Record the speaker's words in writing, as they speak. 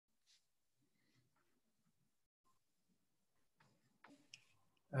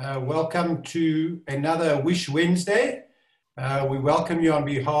Welcome to another WiSH Wednesday. We welcome you on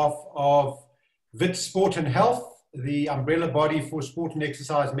behalf of WIT Sport and Health, the umbrella body for sport and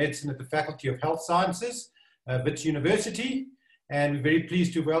exercise medicine at the Faculty of Health Sciences, WIT University. And we're very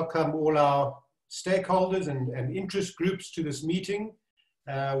pleased to welcome all our stakeholders and interest groups to this meeting,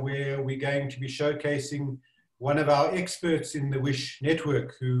 where we're going to be showcasing one of our experts in the WiSH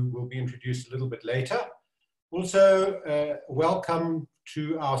network, who will be introduced a little bit later. Also, welcome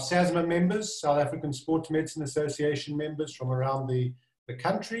to our SASMA members, South African Sports Medicine Association members from around the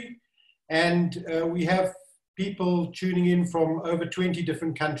country. And we have people tuning in from over 20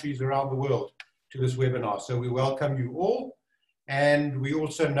 different countries around the world to this webinar. So we welcome you all. And we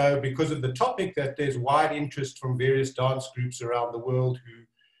also know, because of the topic, that there's wide interest from various dance groups around the world who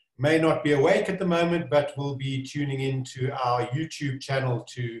may not be awake at the moment, but will be tuning into our YouTube channel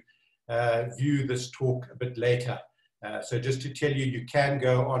to view this talk a bit later. So just to tell you, you can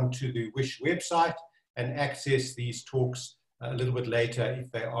go onto the WiSH website and access these talks a little bit later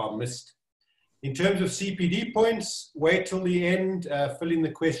if they are missed. In terms of CPD points, wait till the end, fill in the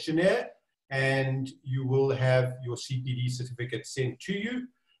questionnaire, and you will have your CPD certificate sent to you.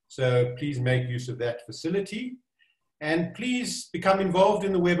 So please make use of that facility. And please become involved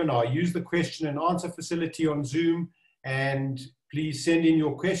in the webinar. Use the question and answer facility on Zoom, and please send in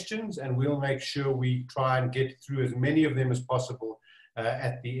your questions, and we'll make sure we try and get through as many of them as possible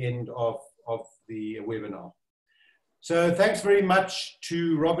at the end of the webinar. So thanks very much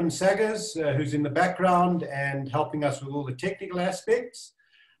to Robin Saggers, who's in the background and helping us with all the technical aspects.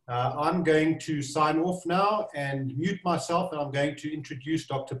 I'm going to sign off now and mute myself, and I'm going to introduce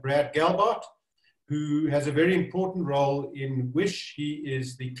Dr. Brad Gelbart, who has a very important role in WiSH. He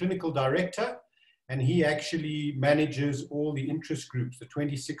is the clinical director, and he actually manages all the interest groups, the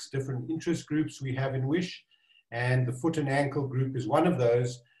 26 different interest groups we have in WiSH, and the foot and ankle group is one of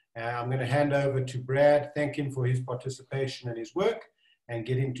those. I'm going to hand over to Brad, thank him for his participation and his work, and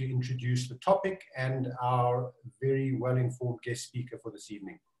get him to introduce the topic and our very well-informed guest speaker for this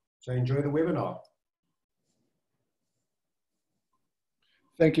evening. So enjoy the webinar.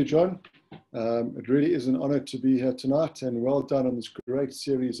 Thank you, John. It really is an honor to be here tonight, and well done on this great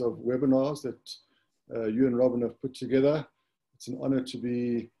series of webinars that you and Robin have put together. It's an honor to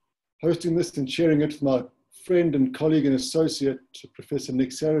be hosting this and sharing it with my friend and colleague and associate, Professor Nick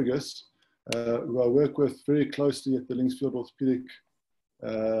Saragas, who I work with very closely at the Linksfield Orthopedic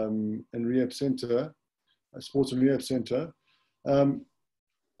and Rehab Center, Sports and Rehab Center.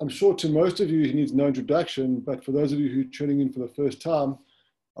 I'm sure to most of you he needs no introduction, but for those of you who are tuning in for the first time,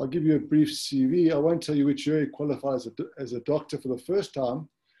 I'll give you a brief CV. I won't tell you which year he qualified as a doctor for the first time,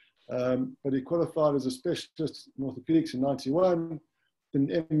 but he qualified as a specialist in orthopedics in '91,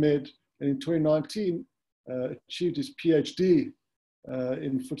 then MED, and in 2019 achieved his PhD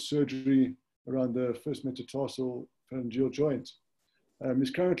in foot surgery around the first metatarsal phalangeal joint.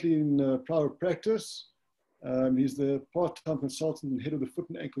 He's currently in private practice. He's the part-time consultant and head of the foot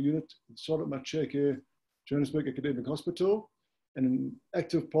and ankle unit at Charlotte Macheck, Johannesburg Academic Hospital, and an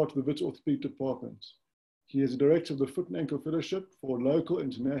active part of the WIT Orthopedic Department. He is a director of the Foot and Ankle Fellowship for local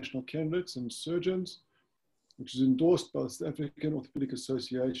international candidates and surgeons, which is endorsed by the South African Orthopedic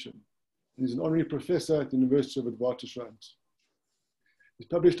Association. And he's an honorary professor at the University of Witwatersrand. He's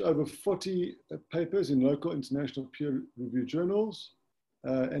published over 40 papers in local international peer-reviewed journals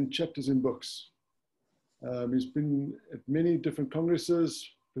and chapters in books. He's been at many different congresses,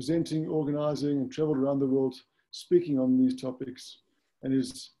 presenting, organizing, and traveled around the world speaking on these topics, and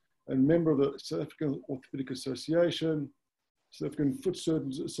is a member of the South African Orthopedic Association, South African Foot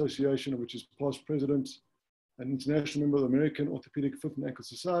Surgeons Association, of which is past president, an international member of the American Orthopedic Foot and Ankle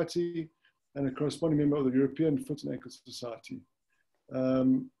Society, and a corresponding member of the European Foot and Ankle Society.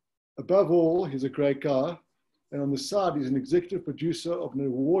 Above all, he's a great guy, and on the side, he's an executive producer of an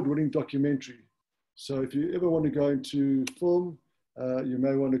award-winning documentary. So if you ever want to go into film, you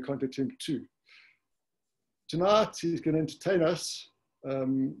may want to contact him too. Tonight, he's going to entertain us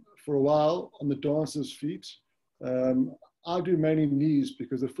for a while on the dancer's feet. I do mainly knees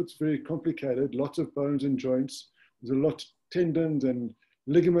because the foot's very complicated, lots of bones and joints. There's a lot of tendons and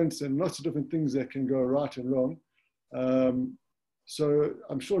ligaments and lots of different things that can go right and wrong. So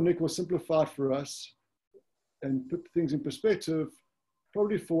I'm sure Nick will simplify it for us and put things in perspective,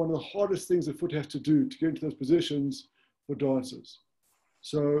 probably for one of the hardest things the foot has to do to get into those positions for dancers.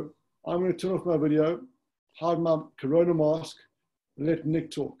 So I'm going to turn off my video, hide my corona mask, and let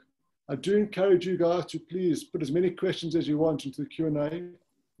Nick talk. I do encourage you guys to please put as many questions as you want into the Q&A.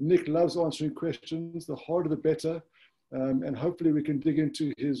 Nick loves answering questions, the harder the better, and hopefully we can dig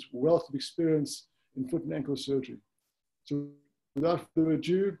into his wealth of experience in foot and ankle surgery. So without further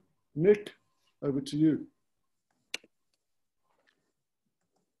ado, Nick, over to you.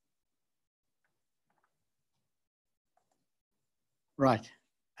 Right.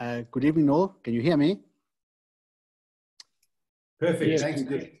 Good evening, all. Can you hear me? Perfect. Yes, Thanks,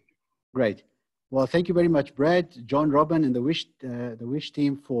 Nick. Great. Well, thank you very much, Brad, John, Robin, and the WiSH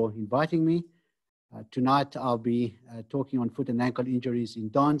team for inviting me. Tonight, I'll be talking on foot and ankle injuries in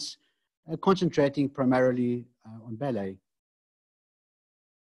dance, concentrating primarily on ballet.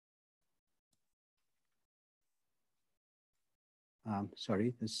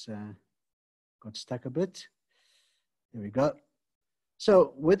 Sorry, this got stuck a bit. There we go.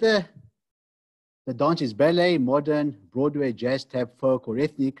 So whether the dance is ballet, modern, Broadway, jazz, tap, folk, or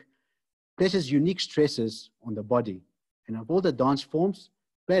ethnic, places unique stresses on the body. And of all the dance forms,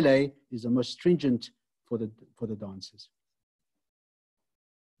 ballet is the most stringent for the dancers.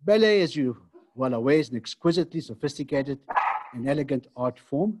 Ballet, as you well aware, is an exquisitely sophisticated and elegant art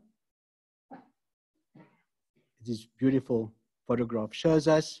form. This beautiful photograph shows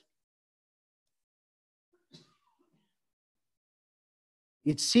us.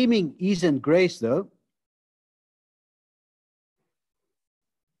 Its seeming ease and grace, though,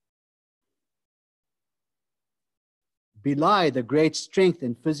 belie the great strength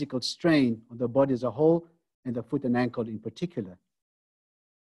and physical strain on the body as a whole and the foot and ankle in particular.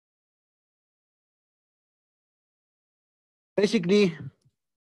 Basically,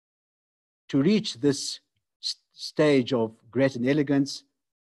 to reach this stage of grace and elegance,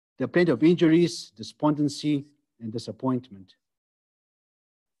 there are plenty of injuries, despondency, and disappointment.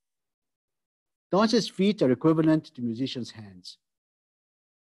 Dancers' feet are equivalent to musicians' hands.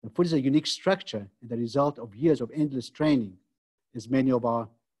 The foot is a unique structure and the result of years of endless training, as many of our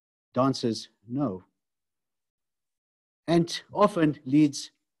dancers know, and often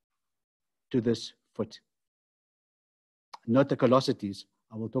leads to this foot. Note the callosities.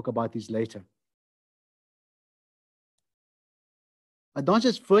 I will talk about these later. A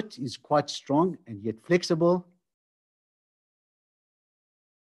dancer's foot is quite strong and yet flexible.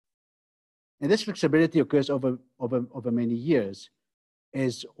 And this flexibility occurs over many years.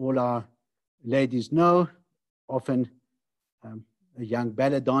 As all our ladies know, often a young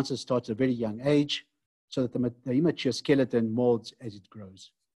ballet dancer starts at a very young age, so that the immature skeleton molds as it grows.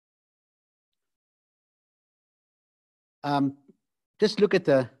 Just look at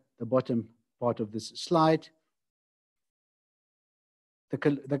the bottom part of this slide. The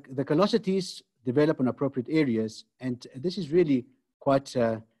callosities develop in appropriate areas, and this is really quite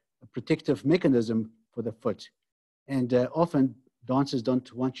a protective mechanism for the foot. And often dancers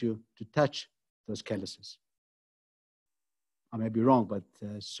don't want you to touch those calluses. I may be wrong, but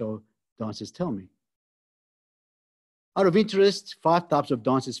so dancers tell me. Out of interest, 5 types of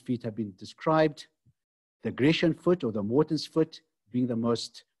dancers' feet have been described. The Grecian foot or the Morton's foot being the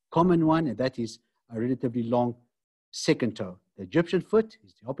most common one, and that is a relatively long second toe. The Egyptian foot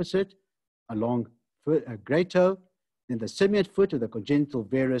is the opposite, a long great toe. Then the simian foot or the congenital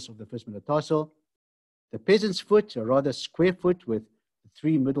varus of the first metatarsal. The peasant's foot, a rather square foot with the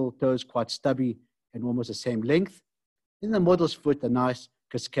 3 middle toes quite stubby and almost the same length. In the model's foot, a nice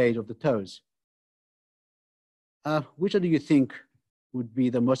cascade of the toes. Which one do you think would be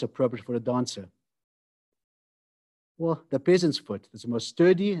the most appropriate for a dancer? Well, the peasant's foot is the most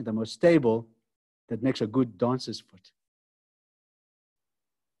sturdy and the most stable. That makes a good dancer's foot.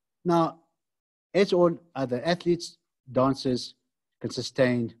 Now, as all other athletes, dancers can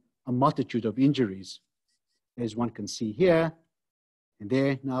sustain a multitude of injuries, as one can see here and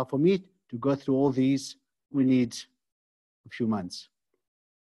there. Now, for me to go through all these, we need a few months.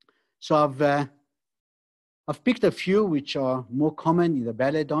 So I've picked a few which are more common in the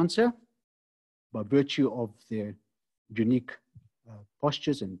ballet dancer by virtue of their unique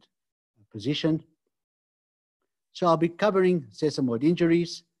postures and position. So I'll be covering sesamoid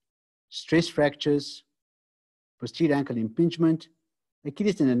injuries, stress fractures, posterior ankle impingement,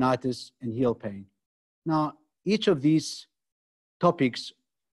 Achilles tendonitis, and heel pain. Now, each of these topics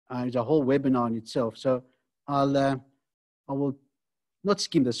is a whole webinar in itself. So I will not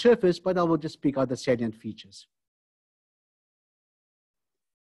skim the surface, but I will just pick out the salient features.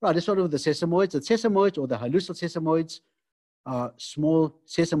 Right, let's start with the sesamoids. The sesamoids or the hallucinal sesamoids are small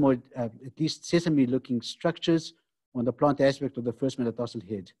sesamoid, at least sesame-looking structures on the plant aspect of the first metatarsal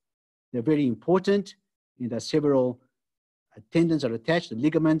head. They're very important in that several tendons are attached, the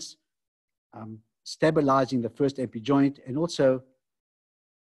ligaments, stabilizing the first epijoint, and also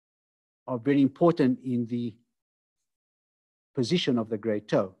are very important in the position of the great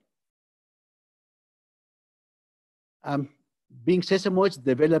toe. Being sesamoids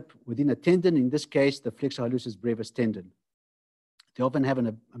develop within a tendon, in this case, the flexor hallucis brevis tendon. They often have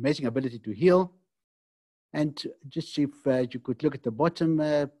an amazing ability to heal. And just if you could look at the bottom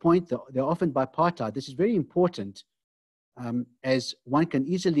point, they're often bipartite. This is very important as one can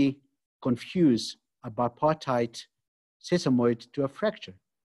easily confuse a bipartite sesamoid to a fracture.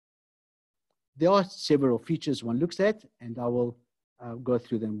 There are several features one looks at, and I will go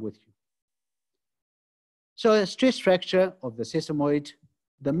through them with you. So a stress fracture of the sesamoid,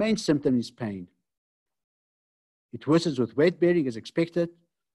 the main symptom is pain. It worsens with weight bearing as expected,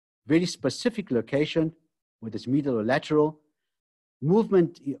 very specific location, whether it's medial or lateral.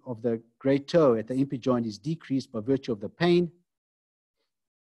 Movement of the great toe at the impinged joint is decreased by virtue of the pain.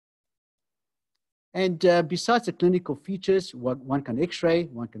 And besides the clinical features, one can x-ray,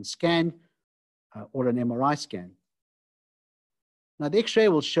 one can scan, or an MRI scan. Now the x-ray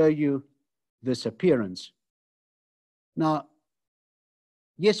will show you this appearance. Now,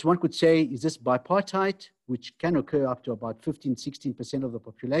 yes, one could say, is this bipartite, which can occur up to about 15, 16% of the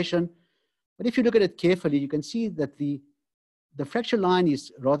population. But if you look at it carefully, you can see that the fracture line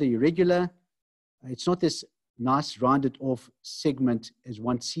is rather irregular. It's not this nice rounded off segment as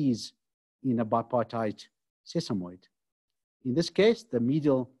one sees in a bipartite sesamoid. In this case, the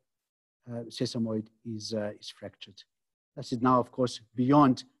medial sesamoid is fractured. This is now, of course,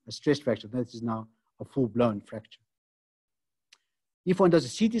 beyond a stress fracture. This is now a full-blown fracture. If one does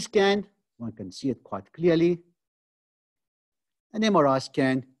a CT scan, one can see it quite clearly. An MRI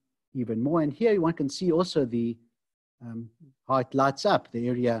scan, even more. And here one can see also how it lights up the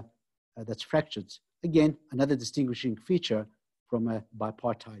area that's fractured. Again, another distinguishing feature from a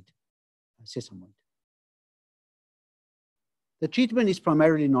bipartite sesamoid. The treatment is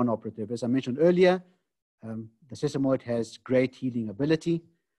primarily non-operative. As I mentioned earlier, the sesamoid has great healing ability.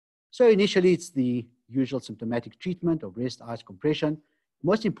 So initially, it's the usual symptomatic treatment of rest, ice, compression.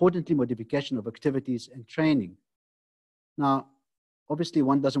 Most importantly, modification of activities and training. Now, obviously,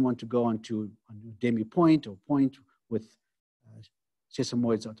 one doesn't want to go on to a demi point or point with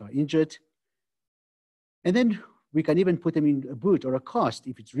sesamoids that are injured. And then we can even put them in a boot or a cast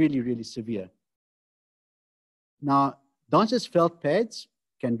if it's really, really severe. Now, dancers' felt pads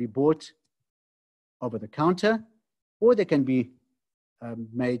can be bought over the counter, or they can be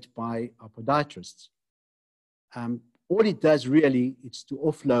made by our podiatrists. All it does really is to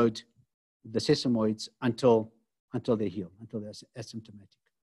offload the sesamoids until they heal, until they're asymptomatic.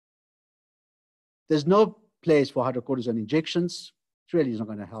 There's no place for hydrocortisone injections. It really is not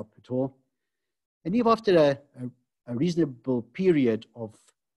going to help at all. And if after a reasonable period of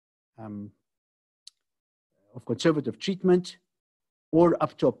conservative treatment, or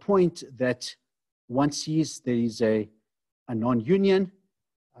up to a point that one sees there is a non-union,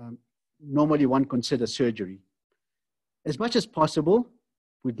 normally one considers surgery. As much as possible,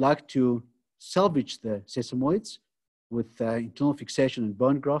 we'd like to salvage the sesamoids with internal fixation and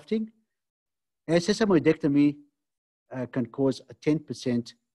bone grafting. And sesamoidectomy can cause a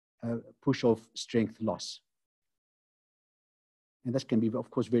 10% push-off strength loss. And this can be, of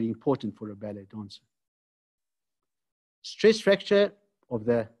course, very important for a ballet dancer. Stress fracture of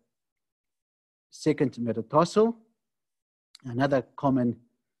the second metatarsal, another common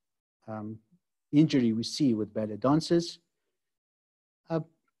injury we see with ballet dancers.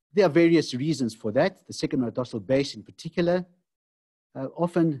 There are various reasons for that. The second metatarsal base in particular.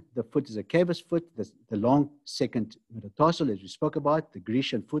 Often the foot is a cavus foot, the long second metatarsal, as we spoke about, the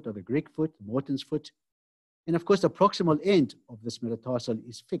Grecian foot or the Greek foot, Morton's foot. And of course, the proximal end of this metatarsal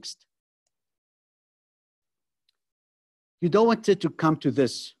is fixed. You don't want it to come to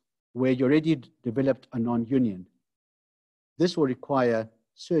this, where you already developed a non-union. This will require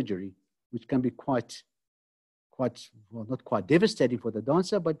surgery, which can be quite, well, not quite devastating for the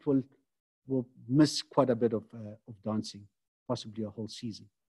dancer, but will miss quite a bit of dancing, possibly a whole season.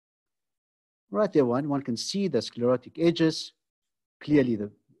 Right there, one can see the sclerotic edges, clearly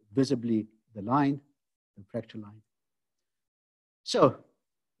visibly the line, the fracture line. So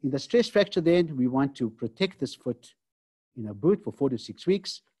in the stress fracture then, we want to protect this foot in a boot for 4 to 6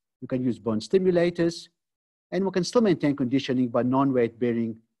 weeks. We can use bone stimulators, and we can still maintain conditioning by non-weight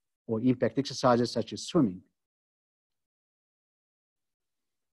bearing or impact exercises such as swimming.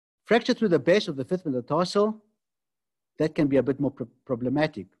 Fracture through the base of the fifth metatarsal, that can be a bit more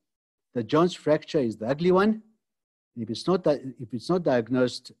problematic. The Jones fracture is the ugly one. If it's not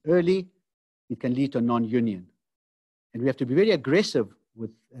diagnosed early, it can lead to a non-union. And we have to be very aggressive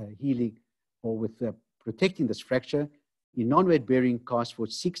with healing or with protecting this fracture in non-weight bearing casts for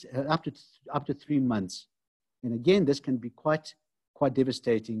up to 3 months. And again, this can be quite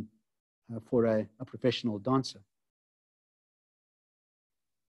devastating for a professional dancer.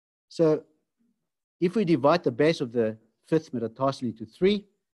 So if we divide the base of the fifth metatarsal into 3.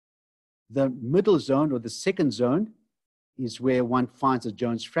 The middle zone, or the second zone, is where one finds a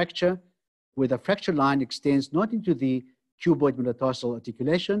Jones fracture, where the fracture line extends not into the cuboid metatarsal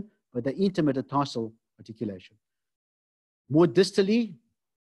articulation, but the intermetatarsal articulation. More distally,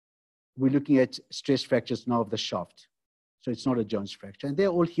 we're looking at stress fractures now of the shaft. So it's not a Jones fracture. And they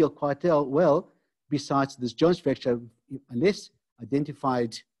all heal quite well, besides this Jones fracture. Unless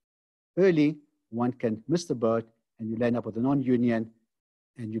identified early, one can miss the boat and you land up with a non-union,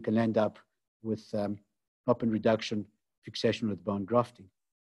 and you can end up with open reduction fixation with bone grafting.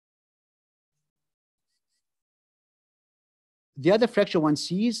 The other fracture one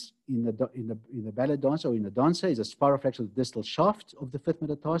sees in the ballet dancer or in the dancer is a spiral fracture of the distal shaft of the fifth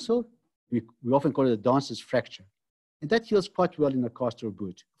metatarsal. We often call it a dancer's fracture. And that heals quite well in a cast or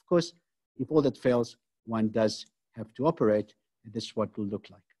boot. Of course, if all that fails, one does have to operate, and this is what it will look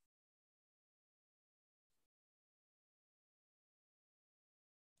like.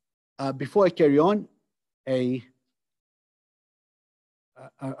 Before I carry on, a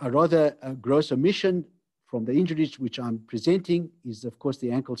rather gross omission from the injuries which I'm presenting is, of course, the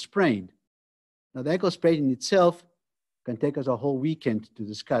ankle sprain. Now, the ankle sprain in itself can take us a whole weekend to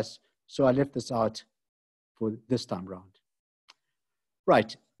discuss, so I left this out for this time round.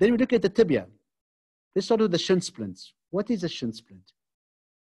 Right, then we look at the tibia. Let's start with the shin splints. What is a shin splint?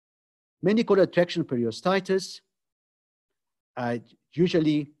 Many call it traction periostitis.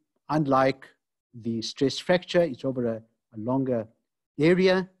 Usually, unlike the stress fracture, it's over a longer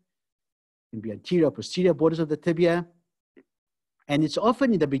area. It can be anterior or posterior borders of the tibia. And it's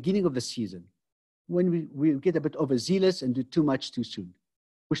often in the beginning of the season when we get a bit overzealous and do too much too soon.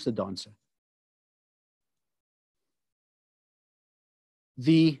 Push the dancer.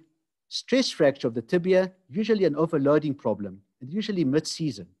 The stress fracture of the tibia, usually an overloading problem, and usually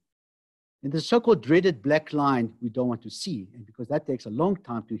mid-season. And the so-called dreaded black line we don't want to see, and because that takes a long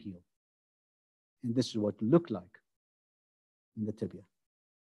time to heal. And this is what it will look like in the tibia.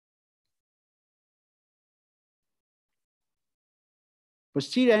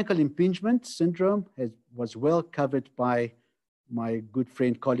 Posterior ankle impingement syndrome was well covered by my good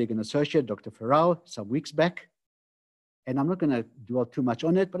friend, colleague, and associate, Dr. Farao, some weeks back. And I'm not going to dwell too much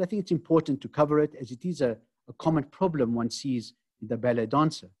on it, but I think it's important to cover it as it is a common problem one sees in the ballet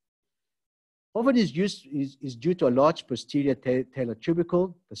dancer. Often is due to a large posterior talar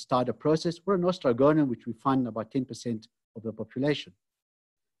tubercle, the starter process, or an osteogonum, which we find in about 10% of the population.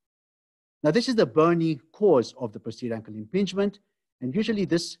 Now, this is the bony cause of the posterior ankle impingement, and usually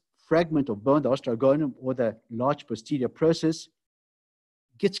this fragment of bone, the osteogonum, or the large posterior process,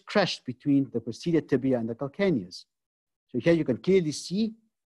 gets crushed between the posterior tibia and the calcaneus. So here you can clearly see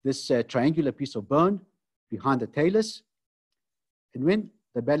this triangular piece of bone behind the talus. And when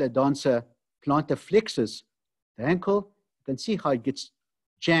the ballet dancer plantar flexes the ankle, you can see how it gets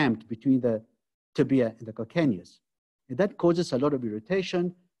jammed between the tibia and the calcaneus. And that causes a lot of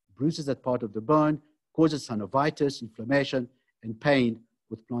irritation, bruises that part of the bone, causes synovitis, inflammation, and pain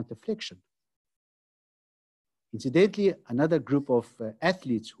with plantar flexion. Incidentally, another group of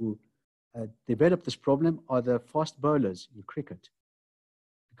athletes who develop this problem are the fast bowlers in cricket.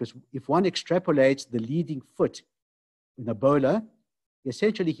 Because if one extrapolates the leading foot in a bowler,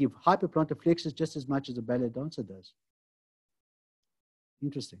 essentially he hyperplantar flexes just as much as a ballet dancer does.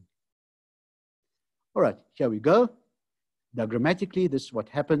 Interesting. All right, here we go. Diagrammatically, this is what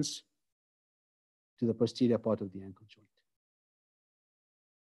happens to the posterior part of the ankle joint.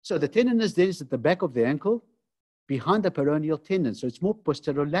 So the tenderness there is at the back of the ankle, behind the peroneal tendon, so it's more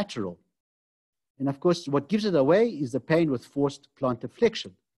posterolateral. And of course, what gives it away is the pain with forced plantar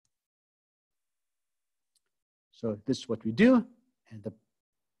flexion. So this is what we do,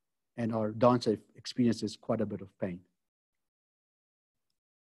 and our dancer experiences quite a bit of pain.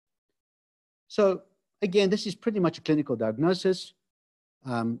 So again, this is pretty much a clinical diagnosis.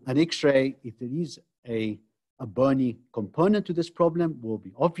 An X-ray, if there is a bony component to this problem, will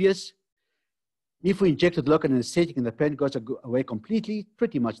be obvious. If we inject with local anesthetic and the pain goes away completely,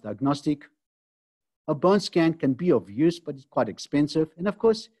 pretty much diagnostic. A bone scan can be of use, but it's quite expensive. And of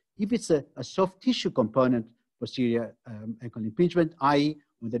course, if it's a soft tissue component, posterior ankle impingement, i.e.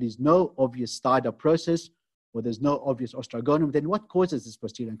 when there is no obvious startup process or there's no obvious osteogonum, then what causes this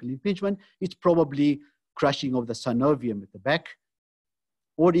posterior ankle impingement? It's probably crushing of the synovium at the back,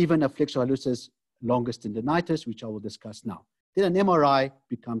 or even a flexor hallucis longus tendinitis, which I will discuss now. Then an MRI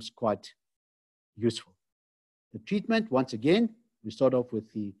becomes quite useful. The treatment, once again, we start off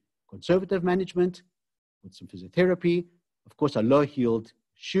with the conservative management, with some physiotherapy, of course, a low-heeled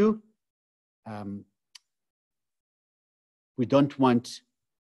shoe. We don't want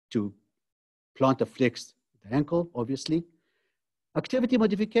to plantar flex the ankle, obviously. Activity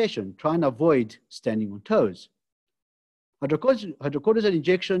modification, try and avoid standing on toes. Hydrocortisone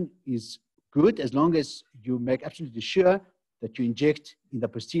injection is good as long as you make absolutely sure that you inject in the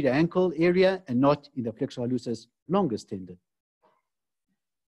posterior ankle area and not in the flexor hallucis longus tendon.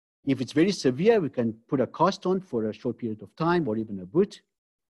 If it's very severe, we can put a cast on for a short period of time or even a boot.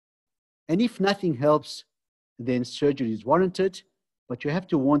 And if nothing helps, then surgery is warranted, but you have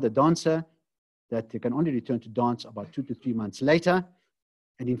to warn the dancer that they can only return to dance about 2 to 3 months later.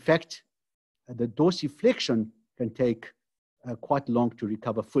 And in fact, the dorsiflexion can take quite long to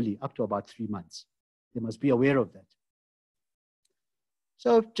recover fully, up to about 3 months. They must be aware of that.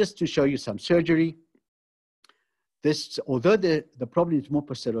 So just to show you some surgery, this, although the problem is more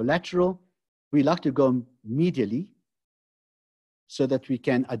posterolateral, we like to go medially so that we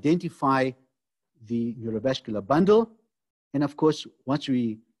can identify the neurovascular bundle. And of course, once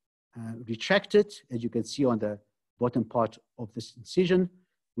we retract it, as you can see on the bottom part of this incision,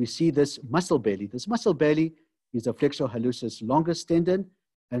 we see this muscle belly. This muscle belly is a flexor hallucis longus tendon,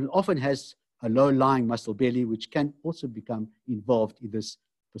 and it often has a low-lying muscle belly, which can also become involved in this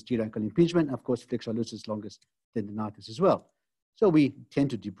posterior ankle impingement, and of course, flexor hallucis longus tendinitis as well. So we tend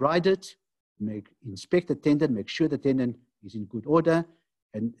to debride it, inspect the tendon, make sure the tendon is in good order,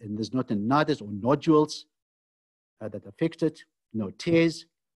 and there's not tendinitis or nodules that affect it, no tears.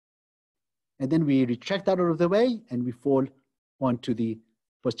 And then we retract that out of the way, and we fall onto the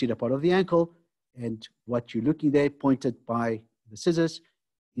posterior part of the ankle. And what you're looking there, pointed by the scissors,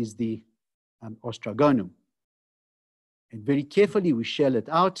 is the ostragonum. And very carefully, we shell it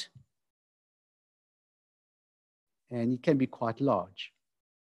out. And it can be quite large.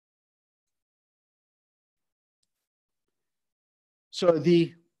 So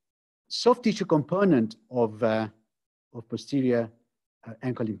the soft tissue component of posterior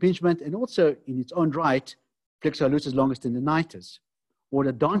ankle impingement, and also in its own right, flexor hallucis longus tendinitis, or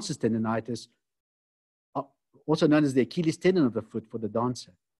the dancer's tendinitis, also known as the Achilles tendon of the foot for the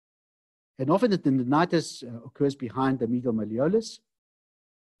dancer. And often the tendinitis occurs behind the medial malleolus.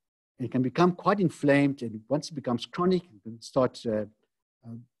 It can become quite inflamed, and once it becomes chronic, it can start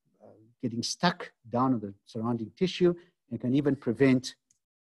getting stuck down on the surrounding tissue, and can even prevent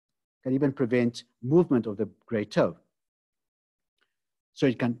movement of the great toe. So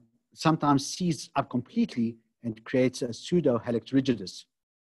it can sometimes seize up completely and creates a pseudo hallux rigidus.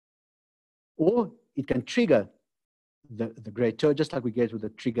 Or it can trigger the great toe, just like we get with a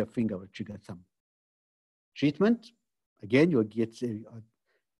trigger finger or trigger thumb. Treatment, again, you'll get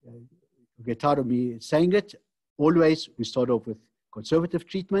tired of me saying it. Always, we start off with conservative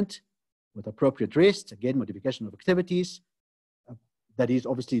treatment with appropriate rest, again, modification of activities. That is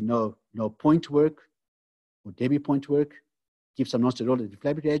obviously no point work or demi-point work. Give some non-steroidal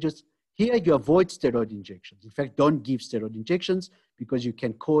anti-inflammatory agents. Here, you avoid steroid injections. In fact, don't give steroid injections because you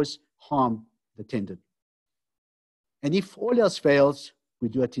can cause harm the tendon. And if all else fails, we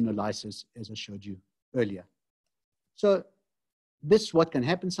do a tenolysis, as I showed you earlier. So this is what can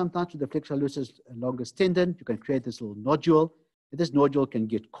happen sometimes with the flexor hallucis longus tendon. You can create this little nodule, and this nodule can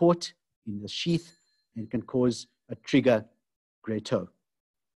get caught in the sheath and can cause a trigger great toe.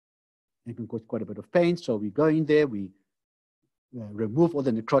 It can cause quite a bit of pain. So we go in there, we remove all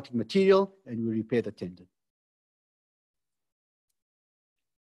the necrotic material, and we repair the tendon.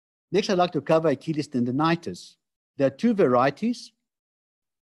 Next, I'd like to cover Achilles tendinitis. There are two varieties.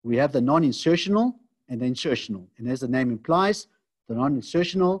 We have the non-insertional and the insertional. And as the name implies, the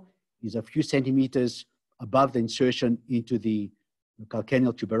non-insertional is a few centimeters above the insertion into the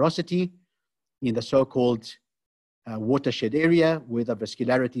calcaneal tuberosity in the so-called watershed area where the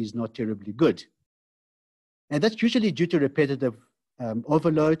vascularity is not terribly good. And that's usually due to repetitive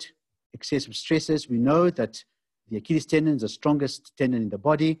overload, excessive stresses. We know that the Achilles tendon is the strongest tendon in the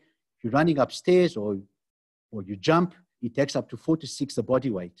body. If you're running upstairs or you jump, it takes up to 4 to 6 the body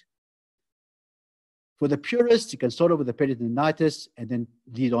weight. For the purists, you can start off with a peritendinitis and then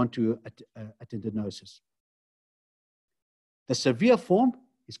lead on to a tendinosis. The severe form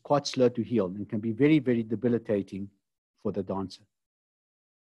is quite slow to heal and can be very, very debilitating for the dancer.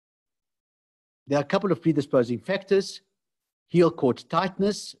 There are a couple of predisposing factors. Heel cord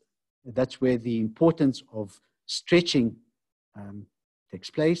tightness, that's where the importance of stretching takes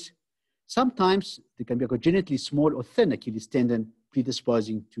place. Sometimes there can be a congenitally small or thin Achilles tendon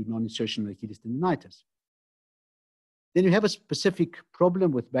predisposing to non-insertional Achilles tendinitis. Then you have a specific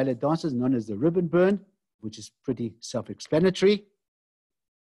problem with ballet dancers known as the ribbon burn, which is pretty self-explanatory.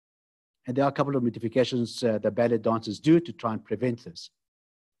 And there are a couple of modifications that ballet dancers do to try and prevent this.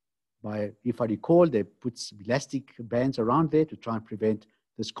 If I recall, they put some elastic bands around there to try and prevent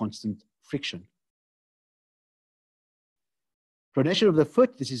this constant friction. Pronation of the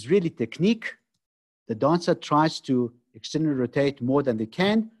foot, this is really technique. The dancer tries to externally rotate more than they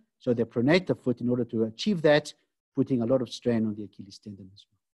can, so they pronate the foot in order to achieve that, putting a lot of strain on the Achilles tendon as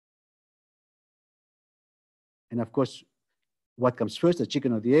well. And of course, what comes first, the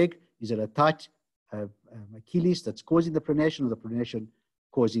chicken or the egg? Is it a tight Achilles that's causing the pronation, or the pronation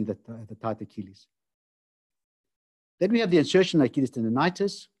causing the tight Achilles? Then we have the insertional Achilles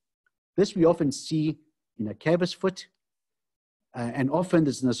tendonitis. This we often see in a cavus foot, and often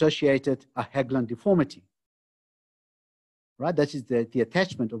there's an associated Haglund deformity. Right, that is the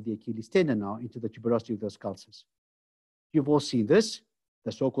attachment of the Achilles tendon now into the tuberosity of those calces. You've all seen this,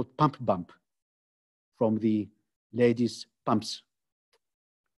 the so-called pump bump from the ladies' pumps.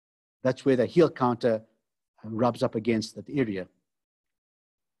 That's where the heel counter rubs up against that area.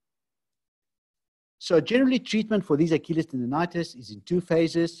 So generally, treatment for these Achilles tendonitis is in 2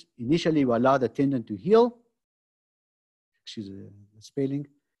 phases. Initially, we allow the tendon to heal. Excuse the spelling.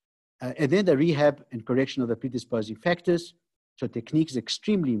 And then the rehab and correction of the predisposing factors. So technique is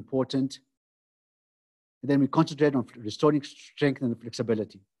extremely important. And then we concentrate on restoring strength and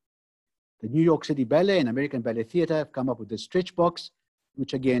flexibility. The New York City Ballet and American Ballet Theatre have come up with this stretch box,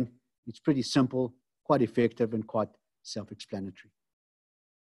 which again, it's pretty simple, quite effective, and quite self-explanatory.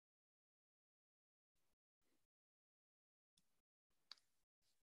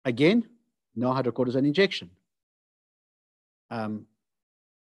 Again, no hydrocortisone injection.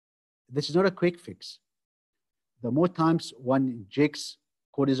 This is not a quick fix. The more times one injects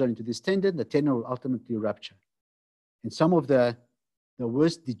cortisone into this tendon, the tendon will ultimately rupture. And some of the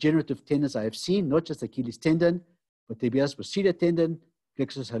worst degenerative tendons I have seen, not just Achilles tendon, but tibialis posterior tendon,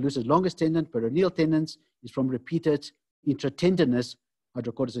 plexus hallucis longus tendon, peroneal tendons, is from repeated intratendinous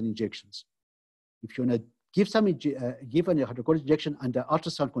hydrocortisone injections. If you want to give a hydrocortisone injection under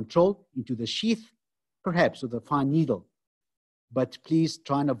ultrasound control into the sheath, perhaps with a fine needle, but please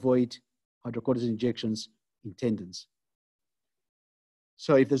try and avoid hydrocortisone injections in tendons.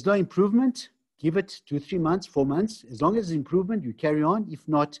 So if there's no improvement, give it 2, 3 months, 4 months. As long as there's improvement, you carry on. If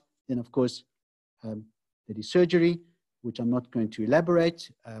not, then of course, there is surgery, which I'm not going to elaborate.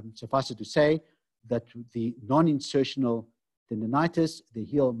 Suffice it to say that the non-insertional tendonitis, they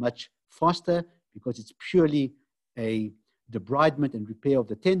heal much faster because it's purely a debridement and repair of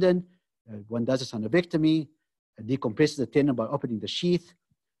the tendon. One does a synovectomy, decompresses the tendon by opening the sheath.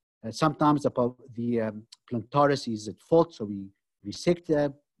 Sometimes the plantaris is at fault, so we resect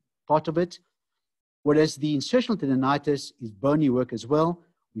part of it. Whereas the insertional tendonitis is bony work as well.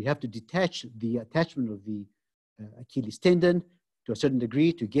 We have to detach the attachment of the Achilles tendon to a certain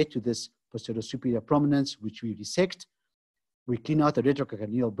degree to get to this posterior superior prominence, which we resect. We clean out the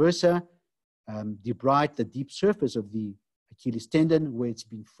retrocranial bursa, debride the deep surface of the Achilles tendon where it's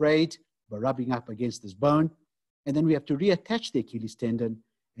been frayed by rubbing up against this bone. And then we have to reattach the Achilles tendon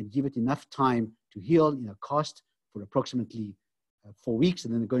and give it enough time to heal in a cast for approximately 4 weeks,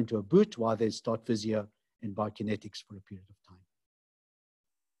 and then go into a boot while they start physio and biokinetics for a period of time.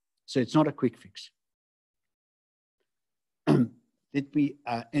 So it's not a quick fix. Let me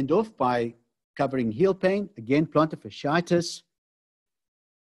end off by covering heel pain. Again, plantar fasciitis.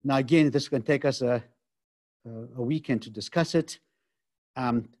 Now again, this can take us a weekend to discuss it.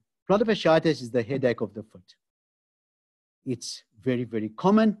 Plantar fasciitis is the headache of the foot. It's very, very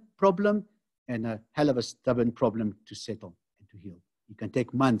common problem and a hell of a stubborn problem to settle and to heal. It can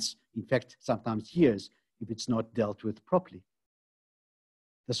take months, in fact, sometimes years, if it's not dealt with properly.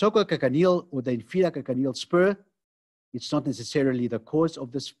 The so-called calcaneal or the inferior calcaneal spur, it's not necessarily the cause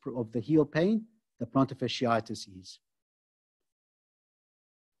of the heel pain. The plantar fasciitis is.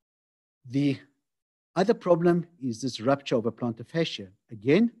 The other problem is this rupture of a plantar fascia.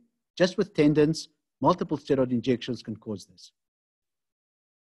 Again, just with tendons, multiple steroid injections can cause this.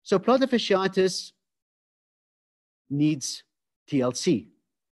 So plantar fasciitis needs TLC.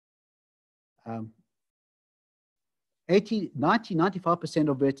 95%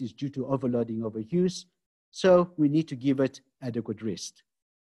 of it is due to overloading, overuse. So we need to give it adequate rest.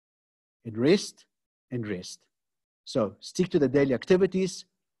 And rest and rest. So stick to the daily activities,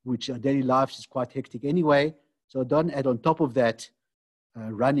 which our daily lives is quite hectic anyway. So don't add on top of that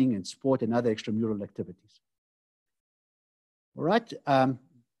running and sport and other extramural activities. All right.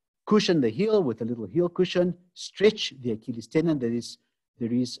 Cushion the heel with a little heel cushion. Stretch the Achilles tendon.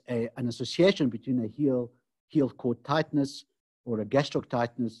 There is an association between a heel cord tightness or a gastroc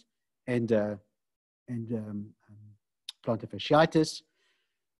tightness and plantar fasciitis.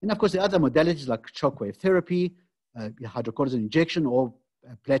 And of course, the other modalities like shockwave therapy, hydrocortisone injection, or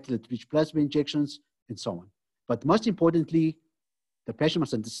platelet-rich plasma injections, and so on. But most importantly, the patient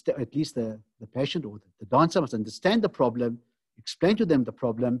must understand, at least the patient or the dancer must understand the problem explain to them the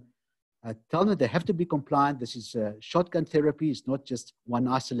problem, tell them they have to be compliant. This is shotgun therapy. It's not just one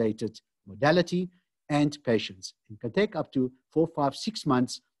isolated modality, and patience. It can take up to 4, 5, 6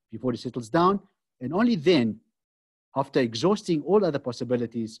 months before it settles down. And only then, after exhausting all other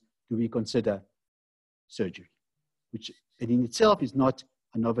possibilities, do we consider surgery, which in itself is not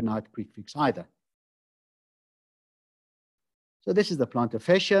an overnight quick fix either. So this is the plantar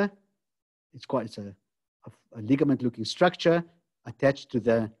fascia. It's a ligament-looking structure attached to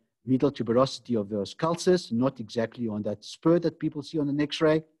the medial tuberosity of the calces, not exactly on that spur that people see on an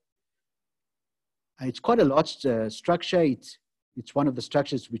X-ray. It's quite a large structure. It's one of the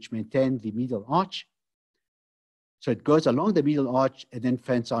structures which maintain the medial arch. So it goes along the medial arch and then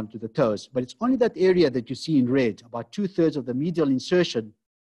fans onto the toes. But it's only that area that you see in red, about 2/3 of the medial insertion,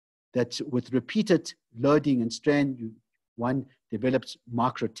 that with repeated loading and strain, one develops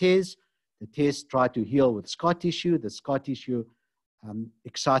micro tears. The tears try to heal with scar tissue. The scar tissue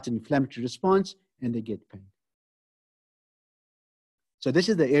excites an inflammatory response, and they get pain. So this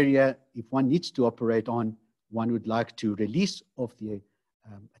is the area, if one needs to operate on, one would like to release of the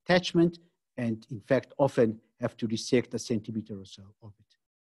attachment, and in fact, often have to resect a centimeter or so of it.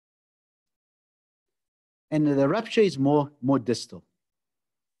 And the rupture is more distal.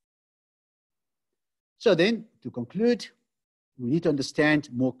 So then, to conclude, we need to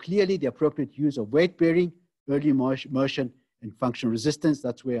understand more clearly the appropriate use of weight bearing, early motion, and functional resistance.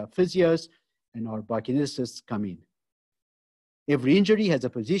 That's where our physios and our biokineticists come in. Every injury has a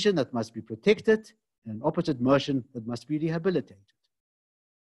position that must be protected and an opposite motion that must be rehabilitated.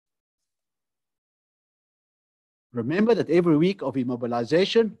 Remember that every week of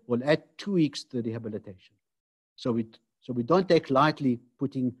immobilization will add 2 weeks to the rehabilitation. So we don't take lightly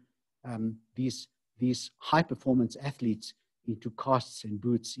putting these high-performance athletes into casts and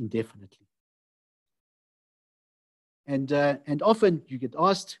boots indefinitely. And often you get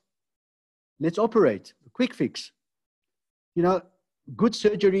asked, let's operate, a quick fix. You know, good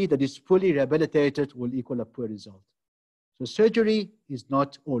surgery that is fully rehabilitated will equal a poor result. So surgery is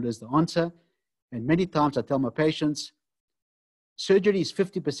not always the answer. And many times I tell my patients, surgery is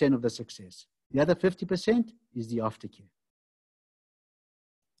 50% of the success. The other 50% is the aftercare.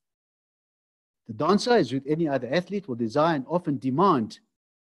 The dancer, as with any other athlete, will desire and often demand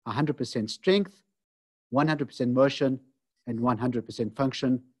 100% strength, 100% motion, and 100%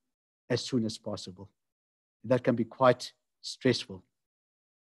 function as soon as possible. That can be quite stressful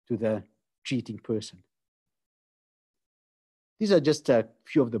to the treating person. These are just a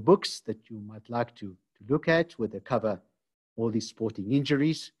few of the books that you might like to look at, where they cover all these sporting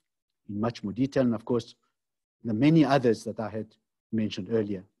injuries in much more detail, and of course, the many others that I had mentioned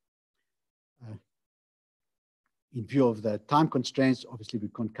earlier. In view of the time constraints, obviously we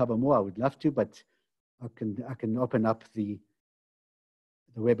can't cover more. I would love to, but I can open up the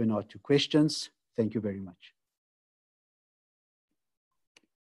webinar to questions. Thank you very much.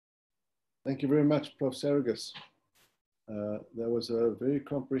 Thank you very much, Prof Saragas. That was a very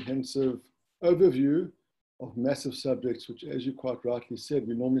comprehensive overview of massive subjects, which, as you quite rightly said,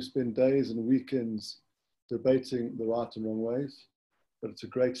 we normally spend days and weekends debating the right and wrong ways, but it's a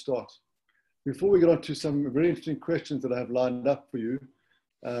great start. Before we get on to some very interesting questions that I have lined up for you,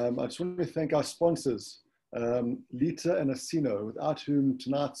 I just want to thank our sponsors, Lita and Asino, without whom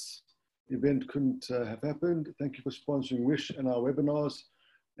tonight's event couldn't have happened. Thank you for sponsoring WiSH and our webinars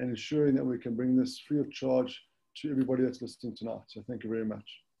and ensuring that we can bring this free of charge to everybody that's listening tonight. So thank you very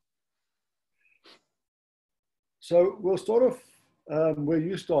much. So we'll start off where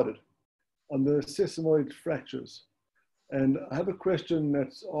you started, on the sesamoid fractures. And I have a question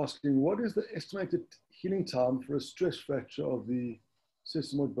that's asking, what is the estimated healing time for a stress fracture of the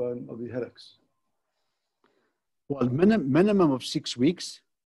sesamoid bone of the hallux? Well, minimum of 6 weeks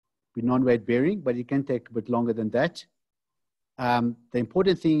with non-weight bearing, but it can take a bit longer than that. The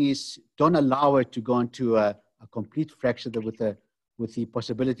important thing is don't allow it to go into a complete fracture with the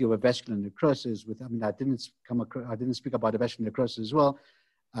possibility of a vascular necrosis. I didn't speak about a vascular necrosis as well,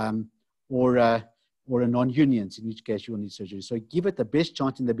 or a non-unions, in which case you will need surgery. So give it the best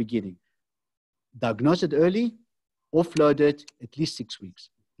chance in the beginning. Diagnose it early, offload it at least 6 weeks.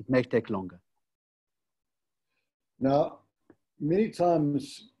 It may take longer. Now, many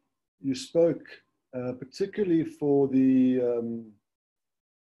times you spoke, particularly for the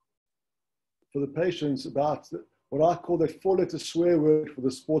patients, about what I call the 4-letter swear word for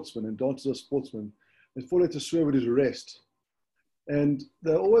the sportsman, and dancers are sportsmen. The 4-letter swear word is rest. And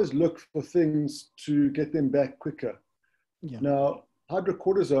they always look for things to get them back quicker. Yeah. Now,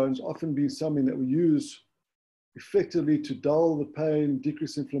 hydrocortisone's often been something that we use effectively to dull the pain,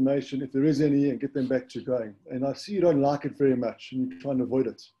 decrease inflammation, if there is any, and get them back to going. And I see you don't like it very much and you try and avoid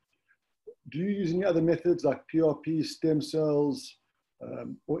it. Do you use any other methods like PRP, stem cells,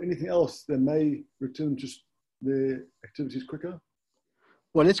 or anything else that may return to their activities quicker?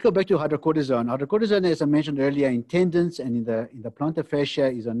 Well, let's go back to hydrocortisone. Hydrocortisone, as I mentioned earlier, in tendons and in the plantar fascia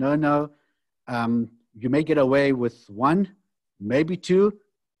is a no-no. You may get away with one, maybe two,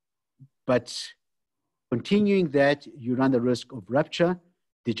 but continuing that, you run the risk of rupture,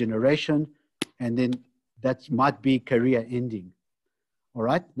 degeneration, and then that might be career ending. All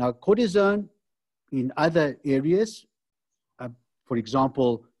right. Now, cortisone in other areas, for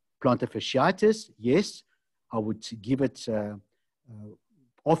example, plantar fasciitis, yes, I would give it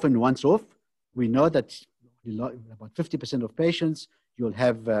often once off. We know that about 50% of patients, you'll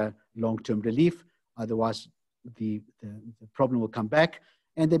have long-term relief. Otherwise, the problem will come back.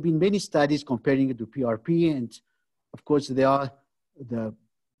 And there have been many studies comparing it to PRP. And of course, there are the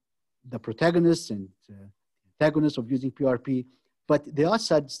protagonists and antagonists of using PRP. But there are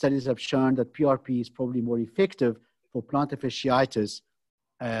studies that have shown that PRP is probably more effective for plantar fasciitis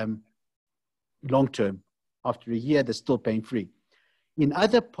long-term. After a year, they're still pain-free. In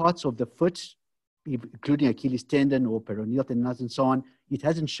other parts of the foot, including Achilles tendon or peroneal tendonitis and so on, it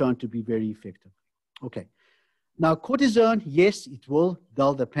hasn't shown to be very effective. Okay. Now, cortisone, yes, it will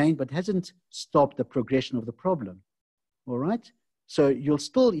dull the pain, but hasn't stopped the progression of the problem. All right? So you'll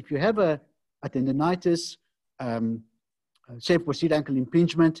still, if you have a tendonitis, say for posterior ankle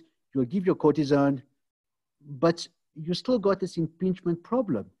impingement, you'll give your cortisone, but you still got this impingement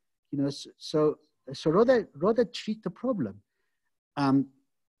problem. You know, so rather treat the problem.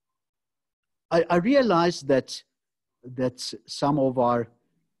 I realize that some of our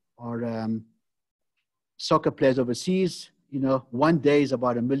soccer players overseas, you know, one day is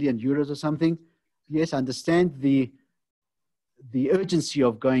about €1 million or something. Yes, I understand the urgency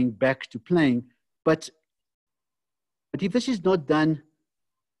of going back to playing, but if this is not done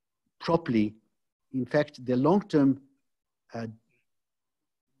properly, in fact, the long-term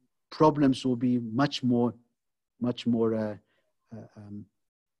problems will be much more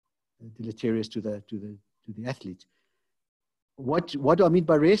deleterious to the athlete. What do I mean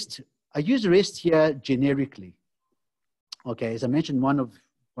by rest? I use rest here generically. Okay, as I mentioned in one of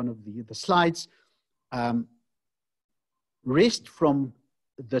the slides, rest from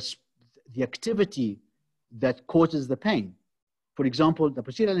the activity that causes the pain. For example, the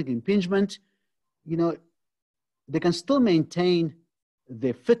posterior ankle impingement, you know, they can still maintain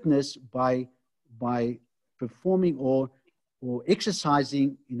their fitness by performing or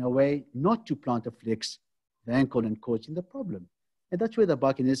exercising in a way not to plantar flex the ankle and causing the problem. And that's where the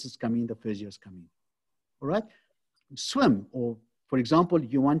biokinesics come in, the physios come in. All right? Swim, or for example,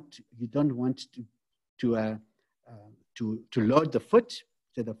 you don't want to load the foot,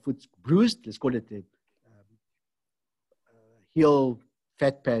 so the foot's bruised, let's call it the heel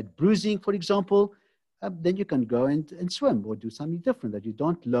fat pad bruising, for example, then you can go and swim or do something different that you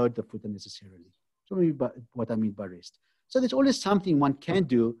don't load the foot unnecessarily. So what I mean by rest. So there's always something one can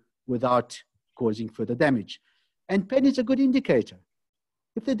do without causing further damage. And pain is a good indicator.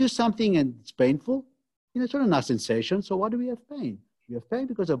 If they do something and it's painful, you know, it's not a nice sensation. So why do we have pain? We have pain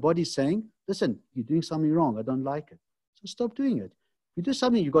because our body's saying, listen, you're doing something wrong. I don't like it. So stop doing it. If you do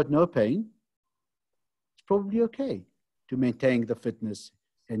something, you got no pain, it's probably okay to maintain the fitness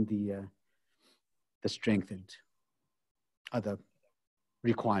and the strength and other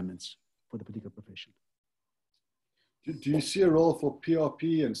requirements for the particular profession. Do you see a role for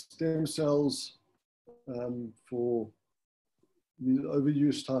PRP and stem cells for these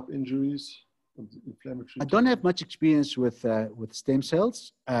overuse type injuries, inflammatory? I don't have much experience with stem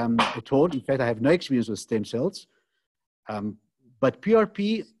cells at all. In fact, I have no experience with stem cells. But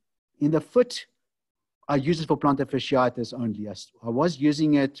PRP in the foot, I use it for plantar fasciitis only. I was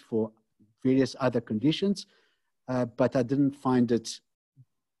using it for various other conditions, but I didn't find it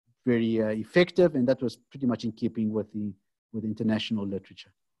very effective, and that was pretty much in keeping with the international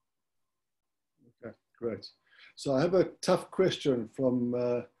literature. Okay, great. So I have a tough question from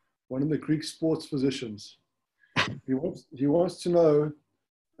one of the Greek sports physicians. He wants to know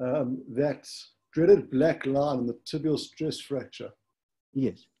that dreaded black line on the tibial stress fracture.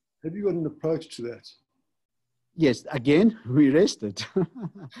 Yes. Have you got an approach to that? Yes. Again, we rested.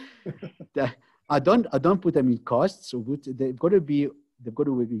 I don't put them in casts. So they've got to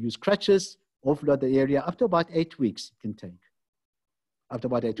use crutches, offload the area. After about 8 weeks, it can take. After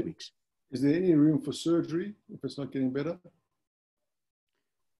about 8 weeks. Is there any room for surgery if it's not getting better?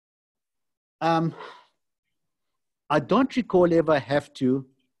 I don't recall ever have to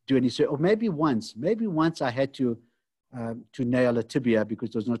do any, or maybe once I had to nail a tibia because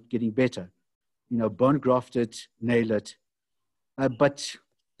it was not getting better. You know, bone graft it, nail it. But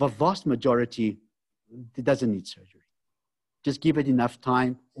the vast majority, it doesn't need surgery. Just give it enough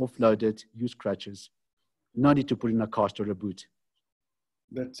time, offload it, use crutches. No need to put in a cast or a boot.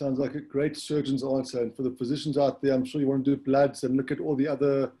 That sounds like a great surgeon's answer. And for the physicians out there, I'm sure you want to do bloods and look at all the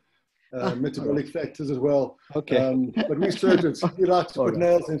other metabolic factors as well. Okay. But we surgeons, we like to put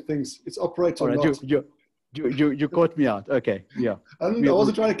nails in things. It's operate or not. You caught me out. Okay, yeah. I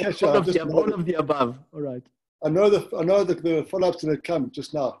wasn't trying to catch you. All of the above. All right. I know the follow-up's going to come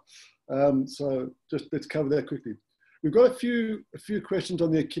just now. So just let's cover that quickly. We've got a few questions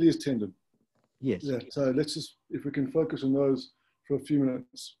on the Achilles tendon. Yes. Yeah, so let's just, if we can focus on those for a few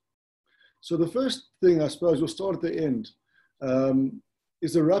minutes. So the first thing, I suppose, we'll start at the end,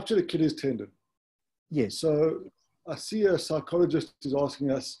 is the ruptured Achilles tendon. Yes. So I see a psychologist is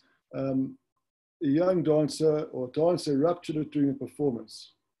asking us, a young dancer or dancer ruptured it during a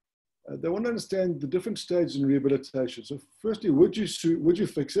performance. They want to understand the different stages in rehabilitation. So firstly, would you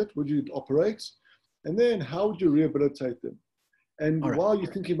fix it? Would you operate? And then how would you rehabilitate them? And while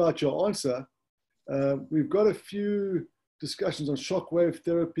you're thinking about your answer, we've got a few discussions on shockwave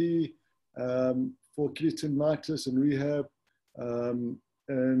therapy for Achilles tendonitis and rehab. There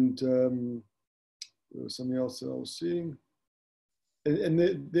was something else that I was seeing. And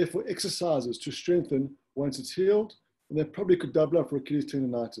therefore exercises to strengthen once it's healed. And they probably could double up for Achilles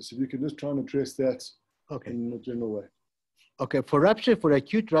tendonitis. If you can just try and address that in a general way. Okay, for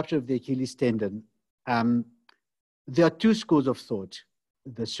acute rupture of the Achilles tendon, there are two schools of thought,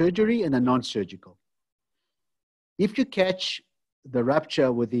 the surgery and the non-surgical. If you catch the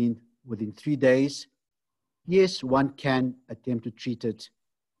rupture within 3 days, yes, one can attempt to treat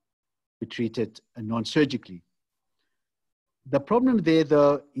it non-surgically. The problem there,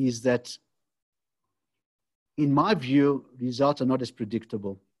 though, is that, in my view, results are not as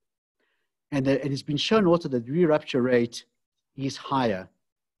predictable. And it's been shown also that the re-rupture rate is higher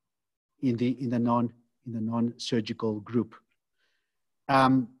in the non-surgical group.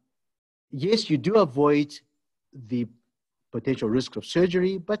 Yes, you do avoid the potential risk of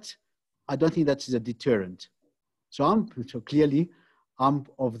surgery, but I don't think that's a deterrent. So clearly I'm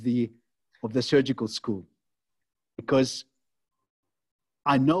of the surgical school, because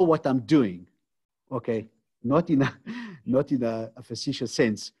I know what I'm doing. Okay, not in a facetious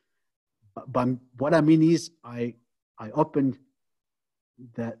sense, but what I mean is I open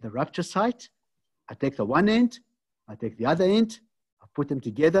the rupture site, I take the one end, I take the other end, I put them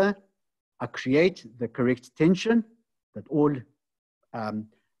together, I create the correct tension that all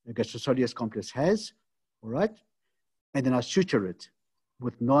the gastrosoleus complex has, all right? And then I suture it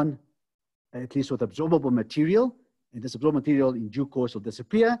with at least with absorbable material, and this absorbable material in due course will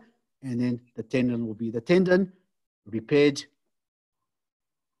disappear, and then the tendon will be the tendon, repaired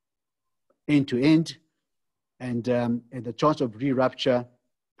end to end, and the chance of re-rupture,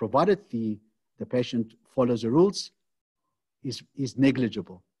 provided the patient follows the rules, is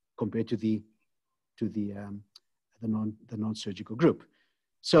negligible compared to the non-surgical group.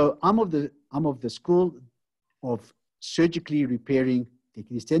 So I'm of the school of surgically repairing the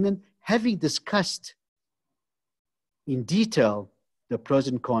Achilles tendon, having discussed in detail the pros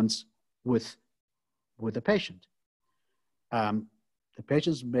and cons with the patient. The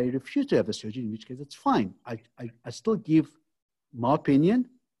patients may refuse to have the surgery, in which case it's fine. I still give my opinion,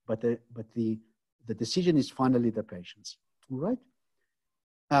 but the decision is finally the patient's. All right.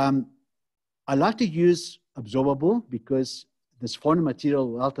 I like to use absorbable because this foreign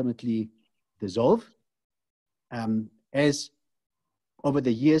material will ultimately dissolve. As over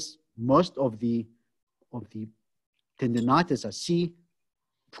the years, most of the tendinitis I see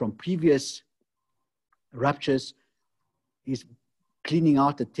from previous ruptures is cleaning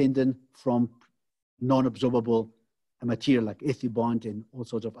out the tendon from non-absorbable material like ethibond and all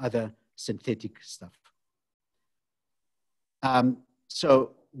sorts of other synthetic stuff.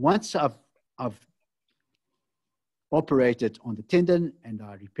 So once I've operated on the tendon and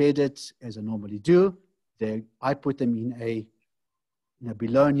I repaired it as I normally do, I put them in a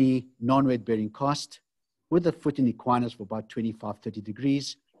below knee non-weight bearing cast with the foot in equinus for about 25, 30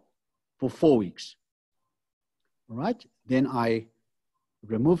 degrees for 4 weeks. All right. Then I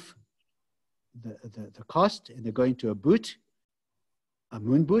remove the cast and they go into a boot, a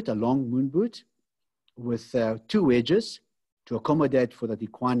moon boot, a long moon boot with 2 wedges to accommodate for the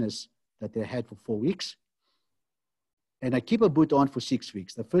equinus that they had for 4 weeks. And I keep a boot on for 6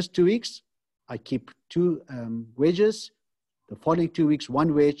 weeks. The first 2 weeks, I keep 2 wedges. The following 2 weeks,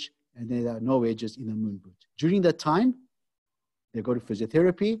 1 wedge, and then there are no wedges in the moon boot. During that time, they go to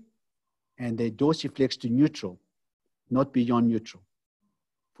physiotherapy, and they dorsiflex to neutral, not beyond neutral,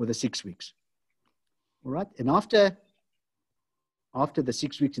 for the 6 weeks. All right, and after the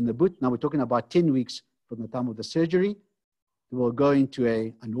 6 weeks in the boot, now we're talking about 10 weeks from the time of the surgery, we will go into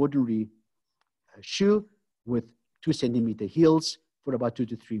an ordinary shoe with 2 centimeter heels for about 2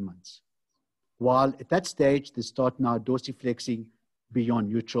 to 3 months. While at that stage, they start now dorsiflexing beyond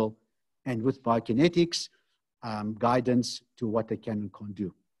neutral, and with biokinetics, guidance to what they can and can't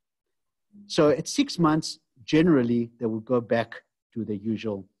do. So at 6 months, generally, they will go back to their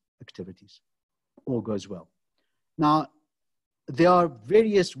usual activities. All goes well. Now, there are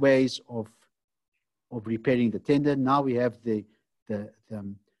various ways of repairing the tendon. Now we have the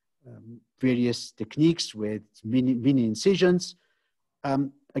various techniques with mini incisions.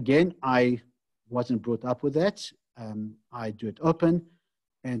 Again, I wasn't brought up with that. I do it open,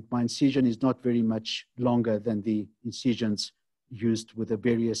 and my incision is not very much longer than the incisions used with the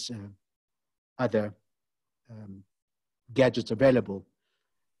various other gadgets available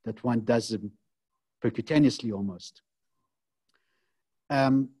that one does them percutaneously almost.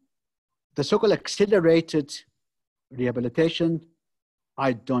 The so-called accelerated rehabilitation,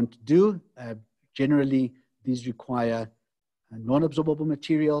 I don't do. Generally, these require a non-absorbable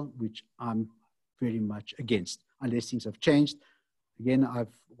material, which I'm very much against, unless things have changed. Again,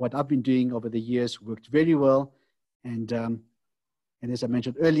 what I've been doing over the years worked very well. And as I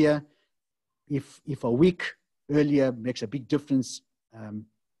mentioned earlier, if a week earlier makes a big difference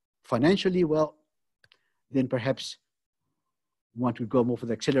financially, well, then perhaps one would go more for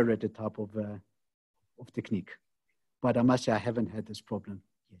the accelerated type of technique. But I must say I haven't had this problem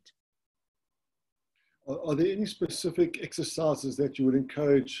yet. Are there any specific exercises that you would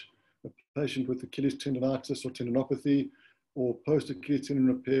encourage a patient with Achilles tendonitis or tendinopathy or post-Achilles tendon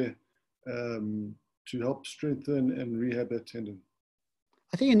repair to help strengthen and rehab that tendon?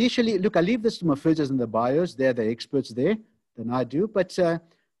 I think initially, look, I leave this to my physios and the bios. They're the experts there than I do. But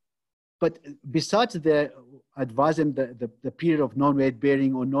besides I advise them the period of non-weight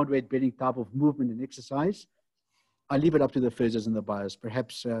bearing or non-weight bearing type of movement and exercise, I leave it up to the physios and the bios.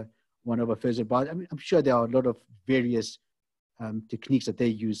 Perhaps one of our physio bios. I mean, I'm sure there are a lot of various techniques that they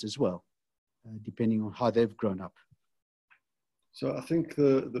use as well, depending on how they've grown up. So I think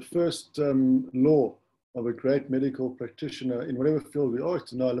the first law of a great medical practitioner in whatever field we are is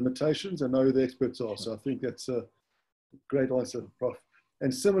to know limitations and know who the experts are. So I think that's a great answer, Prof.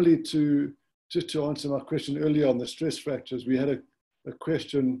 And similarly just to answer my question earlier on the stress fractures, we had a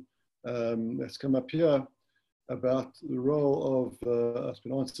question that's come up here about the role of, it's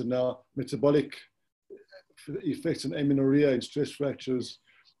been answered now, metabolic effects and amenorrhea in stress fractures.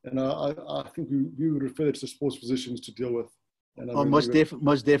 And I think we would refer it to sports physicians to deal with. And most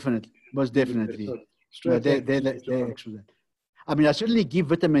definitely. So they're excellent. I mean, I certainly give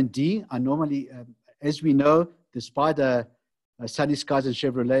vitamin D. I normally, as we know, despite sunny skies and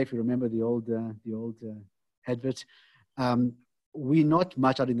Chevrolet, if you remember the old advert, we're not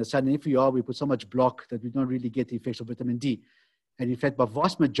much out in the sun. And if we are, we put so much block that we don't really get the effects of vitamin D. And in fact, the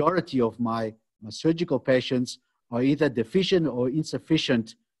vast majority of my surgical patients are either deficient or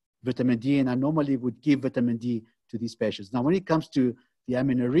insufficient vitamin D, and I normally would give vitamin D to these patients. Now, when it comes to the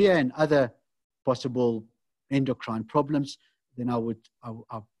amenorrhea and other possible endocrine problems, then I would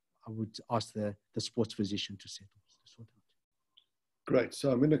ask the sports physician to sort out. Great.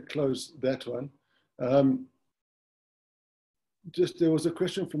 So I'm going to close that one. There was a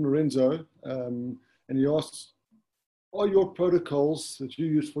question from Lorenzo, and he asks, are your protocols that you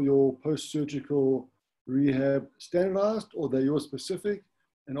use for your post-surgical rehab standardized, or they're your specific?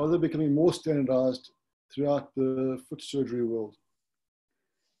 And are they becoming more standardized throughout the foot surgery world?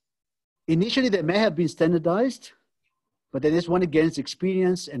 Initially, they may have been standardized, but then there's one against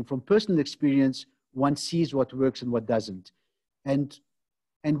experience, and from personal experience, one sees what works and what doesn't. And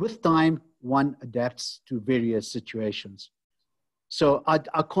with time, one adapts to various situations. So I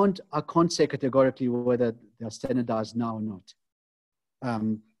can't say categorically whether they're standardized now or not.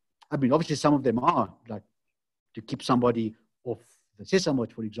 I mean, obviously some of them are, like to keep somebody off the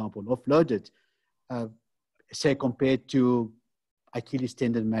sesamot, for example, offloaded, say compared to Achilles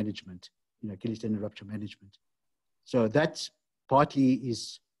tendon management, Achilles tendon rupture management. So that partly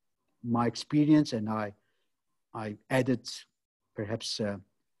is my experience, and I added perhaps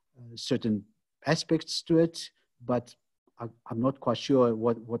certain aspects to it, but I'm not quite sure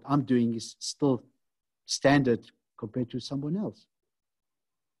what I'm doing is still standard compared to someone else.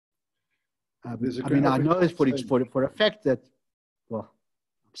 I mean, I know for a fact that, well,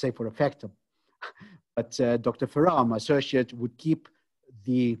 say for a fact, but Dr. Farrar, my associate, would keep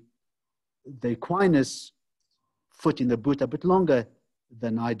the equinus foot in the boot a bit longer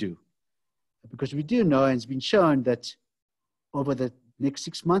than I do. Because we do know, and it's been shown, that over the next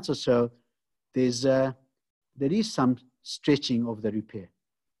 6 months or so, there is some stretching of the repair.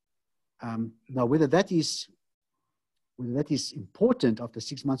 Now, whether that is important after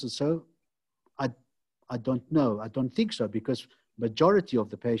 6 months or so, I don't know. I don't think so, because majority of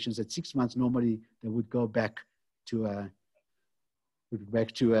the patients at 6 months, normally they would go back to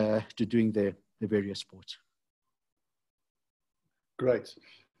doing the various sports. Great.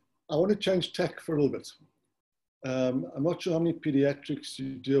 I want to change tack for a little bit. I'm not sure how many pediatrics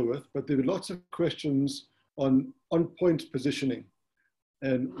you deal with, but there are lots of questions on on-point positioning.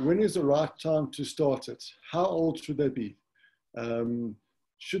 And when is the right time to start it? How old should they be? Can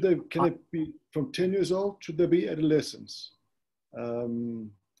it be from 10 years old? Should they be adolescents? Of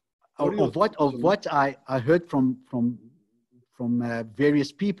what I heard from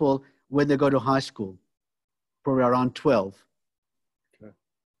various people when they go to high school, probably around 12. Okay.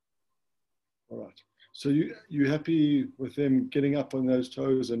 All right. So you happy with them getting up on those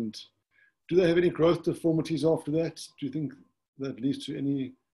toes, and do they have any growth deformities after that? Do you think that leads to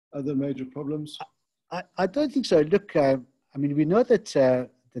any other major problems? I don't think so. Look, I mean, we know that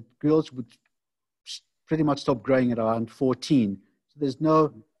that girls would pretty much stop growing at around 14.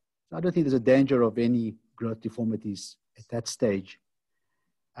 So I don't think there's a danger of any growth deformities at that stage.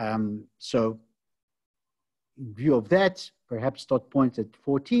 So in view of that, perhaps start point at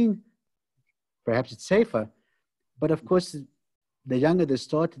 14, perhaps it's safer. But of course, the younger they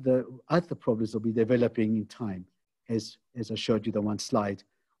start, the other problems will be developing in time, as I showed you the one slide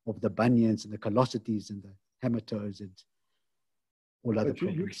of the bunions and the callosities and the hamatoes and all other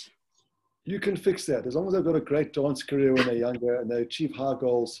problems. You can fix that. As long as they've got a great dance career when they're younger and they achieve high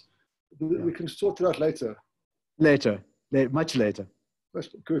goals, we can sort it out later. Much later.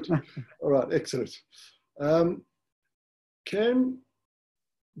 Good. All right, excellent.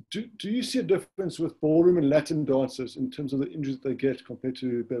 Do you see a difference with ballroom and Latin dancers in terms of the injuries that they get compared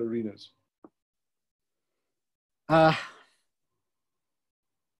to ballerinas?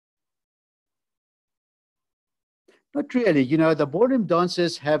 Not really. You know, the ballroom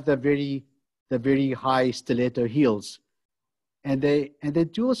dancers have the very high stiletto heels, and they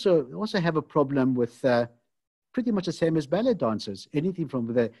do also have a problem with pretty much the same as ballet dancers. Anything from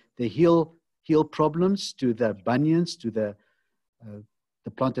the heel problems to the bunions to the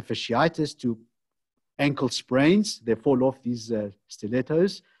plantar fasciitis to ankle sprains. They fall off these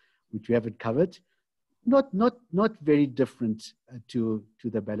stilettos, which we haven't covered. Not very different to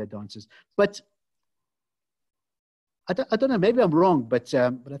the ballet dancers, but. I don't know, maybe I'm wrong, but I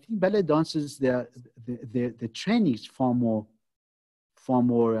think ballet dancers, their training is far more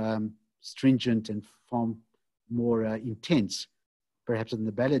stringent and far more intense, perhaps, than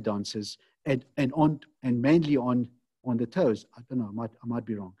the ballet dancers, and mainly on the toes. I don't know, I might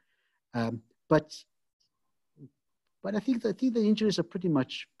be wrong, but I think the injuries are pretty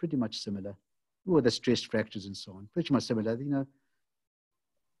much similar, or the stress fractures and so on, pretty much similar. You know,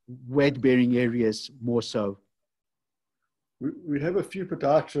 weight bearing areas more so. We have a few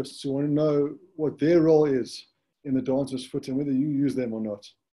podiatrists who want to know what their role is in the dancer's foot and whether you use them or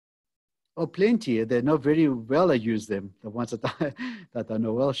not. Oh, plenty. They know very well I use them, the ones that I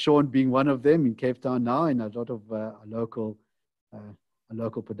know well. Sean being one of them in Cape Town now, and a lot of local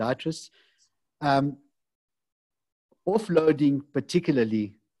podiatrists. Offloading,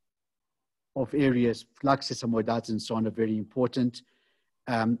 particularly of areas like sesamoiditis and so on, are very important.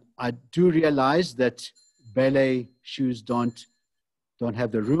 I do realize that ballet shoes don't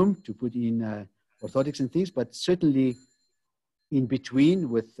have the room to put in orthotics and things, but certainly in between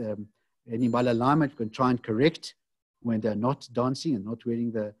with any malalignment, we can try and correct when they're not dancing and not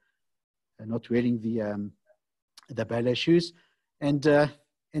wearing the ballet shoes, and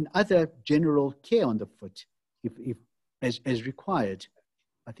other general care on the foot if as required.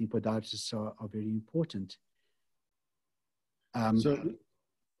 I think podiatrists are very important.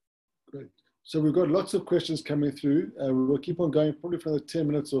 Great. So we've got lots of questions coming through. We'll keep on going probably for another 10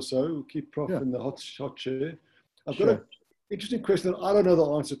 minutes or so. We'll keep Prof in the hot chair. I've got an interesting question that I don't know the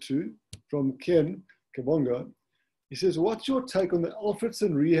answer to from Ken Kabonga. He says, what's your take on the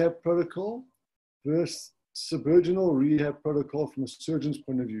Alfredson rehab protocol versus subvirginal rehab protocol from a surgeon's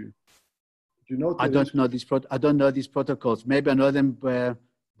point of view? Do you know what that is? I don't know these protocols. Maybe I know them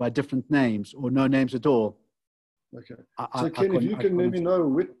by different names or no names at all. Okay. So Ken, if you can let me know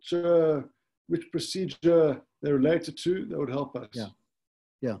which procedure they're related to, that would help us.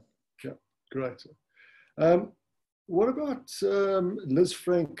 Yeah, great. What about Liz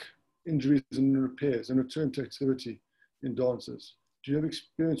Frank injuries and repairs and return to activity in dancers? Do you have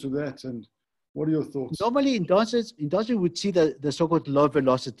experience with that? And What are your thoughts? Normally in dancers we would see the so-called low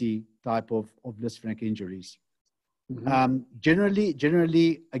velocity type of Lisfranc injuries. Mm-hmm.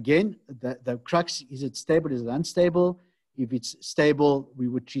 Generally, again, the crux, is it stable, is it unstable? If it's stable, we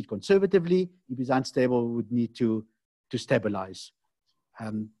would treat conservatively. If it's unstable, we would need to stabilize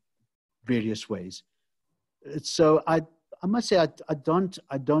various ways. So I must say I don't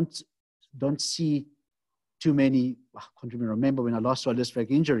see too many. I can't even remember when I last saw a Lisfranc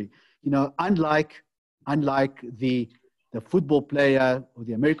injury. You know, unlike the football player or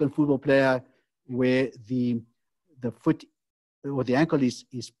the American football player, where the foot or the ankle is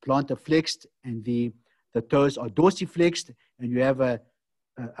plantar flexed and the toes are dorsiflexed, and you have a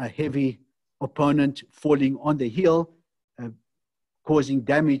heavy opponent falling on the heel, causing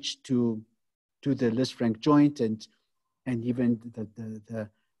damage to the Lisfranc joint and even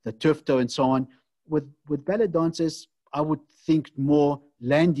the turf toe and so on. With ballet dancers, I would think more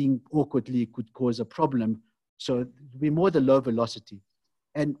landing awkwardly could cause a problem. So it would be more the low velocity.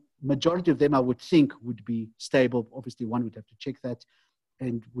 And majority of them, I would think, would be stable. Obviously, one would have to check that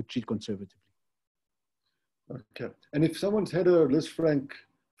and would treat conservatively. Okay. And if someone's had a Lisfranc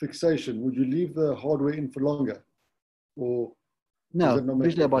fixation, would you leave the hardware in for longer? Or no,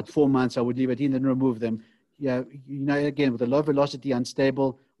 usually about 4 months, I would leave it in and remove them. Yeah, you know, again, with the low velocity,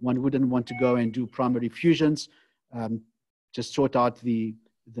 unstable, one wouldn't want to go and do primary fusions. Just sort out the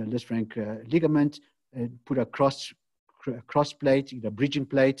Lisfranc ligament and put a cross plate, a bridging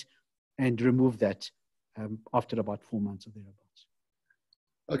plate, and remove that after about 4 months or thereabouts.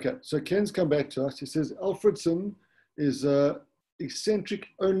 Okay, so Ken's come back to us. He says Alfredson is eccentric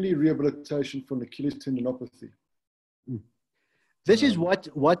only rehabilitation for an Achilles tendinopathy. This is what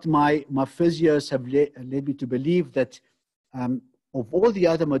my physios have led me to believe, that of all the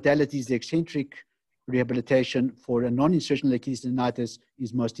other modalities, the eccentric rehabilitation for a non-insertional Achilles tendonitis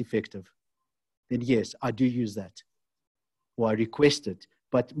is most effective. Then yes, I do use that, or I request it,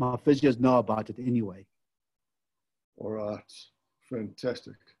 but my physios know about it anyway. All right,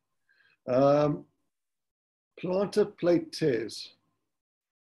 fantastic. Plantar plate tears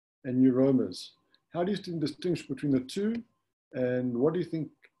and neuromas. How do you distinguish between the two? And what do you think,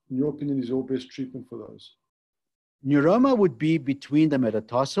 in your opinion, is your best treatment for those? Neuroma would be between the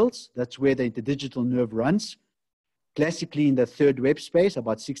metatarsals. That's where the interdigital nerve runs. Classically in the third web space,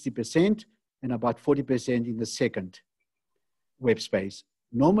 about 60%, and about 40% in the second web space.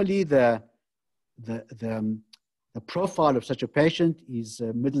 Normally, the profile of such a patient is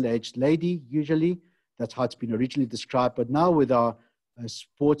a middle-aged lady, usually. That's how it's been originally described. But now with our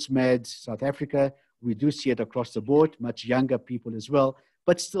sports med South Africa, we do see it across the board, much younger people as well,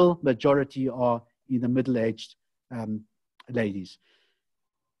 but still majority are in the middle-aged ladies.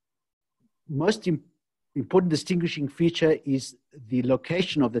 Most important distinguishing feature is the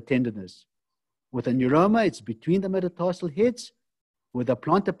location of the tenderness. With a neuroma, it's between the metatarsal heads. With a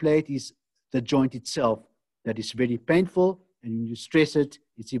plantar plate, is the joint itself that is very painful, and when you stress it,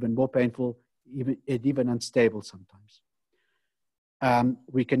 it's even more painful, even unstable sometimes.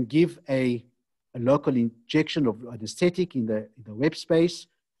 We can give a local injection of anesthetic in the web space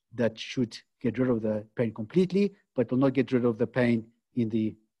that should get rid of the pain completely, but will not get rid of the pain in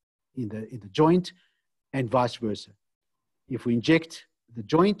the joint, and vice versa. If we inject the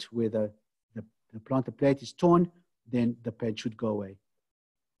joint where the plantar plate is torn, then the pain should go away.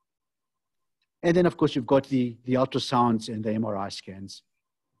 And then, of course, you've got the ultrasounds and the MRI scans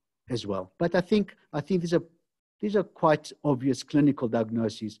as well. But I think these are quite obvious clinical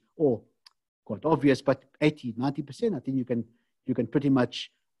diagnoses, or quite obvious, but 80, 90%, I think you can pretty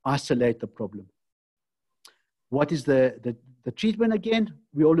much isolate the problem. What is the treatment again?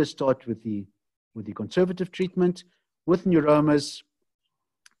 We always start with the conservative treatment. With neuromas,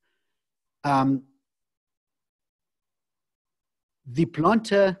 the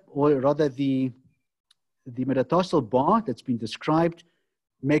plantar, or rather the metatarsal bar that's been described,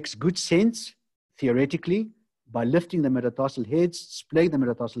 makes good sense theoretically. By lifting the metatarsal heads, splaying the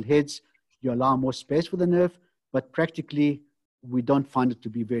metatarsal heads, you allow more space for the nerve, but practically we don't find it to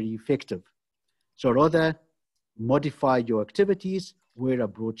be very effective. So rather modify your activities, wear a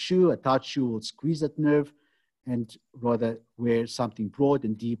broad shoe, a tight shoe will squeeze that nerve, and rather wear something broad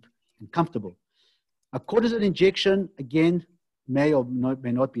and deep and comfortable. A cortisone injection, again, may or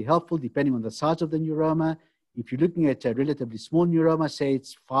may not be helpful depending on the size of the neuroma. If you're looking at a relatively small neuroma, say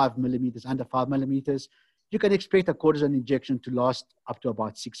it's 5 millimeters, under 5 millimeters, you can expect a cortisone injection to last up to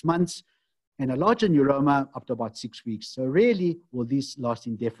about 6 months, and a larger neuroma up to about 6 weeks. So rarely will these last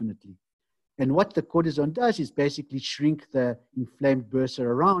indefinitely. And what the cortisone does is basically shrink the inflamed bursa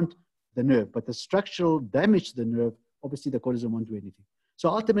around the nerve, but the structural damage to the nerve, obviously the cortisone won't do anything. So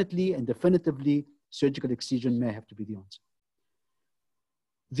ultimately and definitively, surgical excision may have to be the answer.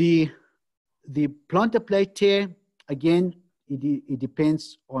 The plantar plate tear, again, it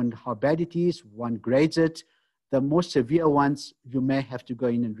depends on how bad it is. One grades it. The more severe ones, you may have to go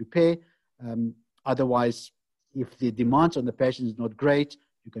in and repair. Otherwise, if the demands on the patient is not great,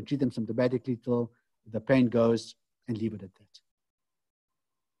 you can treat them symptomatically till the pain goes and leave it at that.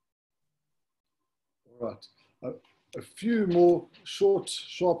 All right. A few more short,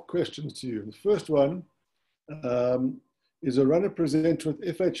 sharp questions to you. The first one is a runner presents with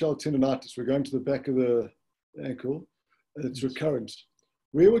FHL tendonitis. We're going to the back of the ankle. It's recurrent.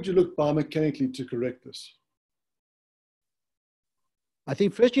 Where would you look biomechanically to correct this? I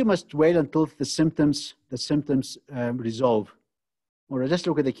think first you must wait until the symptoms resolve, or just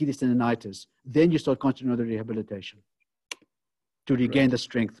look at the Achilles tendonitis. Then you start concentrating on the rehabilitation to regain the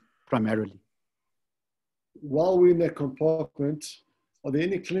strength primarily. While we're in that compartment, are there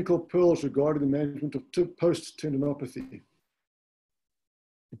any clinical pearls regarding the management of post-tendinopathy?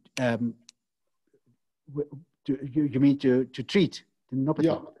 You mean to treat tendinopathy?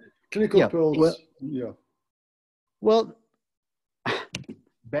 Yeah, clinical pearls. Well,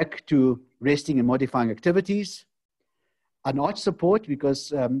 back to resting and modifying activities. An arch support,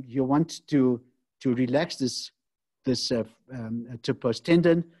 because you want to relax this post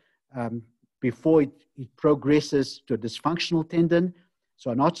tendon before it progresses to a dysfunctional tendon. So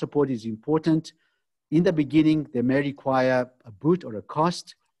an arch support is important. In the beginning, they may require a boot or a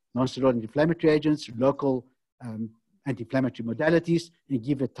cast, non-steroidal anti-inflammatory agents, local anti-inflammatory modalities, and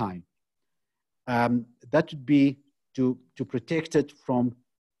give it time. That would be to protect it from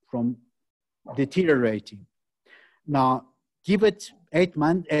deteriorating. Now, give it 8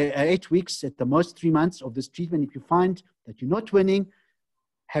 weeks, at the most 3 months of this treatment. If you find that you're not winning,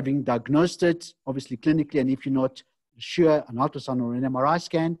 having diagnosed it, obviously clinically, and if you're not sure, an ultrasound or an MRI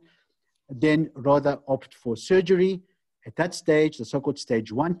scan, then rather opt for surgery. At that stage, the so-called stage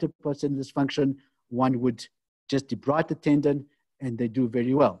 1 tendon dysfunction, one would just debride the tendon, and they do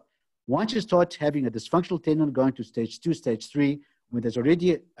very well. Once you start having a dysfunctional tendon going to stage 2, stage 3, when there's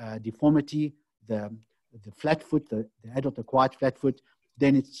already a deformity, the flat foot, the adult acquired flat foot,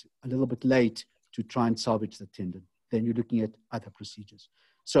 then it's a little bit late to try and salvage the tendon. Then you're looking at other procedures.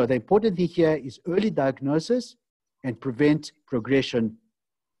 So the important thing here is early diagnosis and prevent progression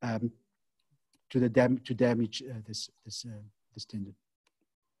to damage this tendon.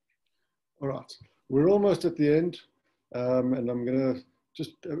 All right, we're almost at the end, and I'm going to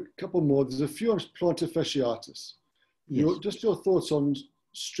just a couple more. There's a few on plantar fasciitis. Yes. Just your thoughts on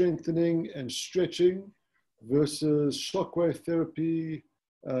strengthening and stretching versus shockwave therapy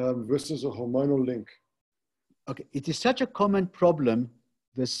versus a hormonal link. Okay, it is such a common problem,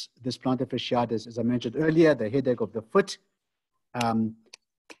 this plantar fasciitis, as I mentioned earlier, the headache of the foot,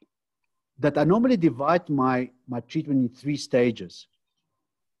 that I normally divide my treatment in 3 stages.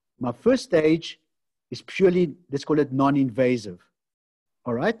 My first stage is purely, let's call it non-invasive,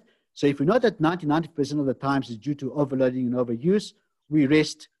 all right? So if we know that 90% of the times is due to overloading and overuse, we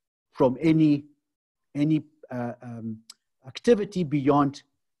rest from any activity beyond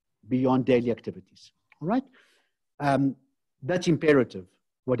daily activities, all right? That's imperative.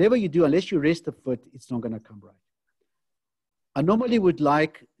 Whatever you do, unless you rest the foot, it's not going to come right. I normally would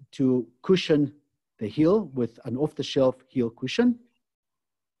like to cushion the heel with an off-the-shelf heel cushion.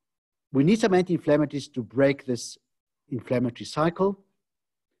 We need some anti-inflammatories to break this inflammatory cycle.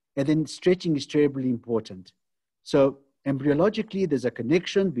 And then stretching is terribly important. So embryologically, there's a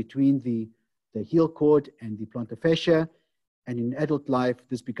connection between the heel cord and the plantar fascia. And in adult life,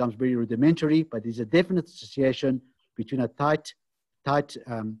 this becomes very rudimentary, but there's a definite association between a tight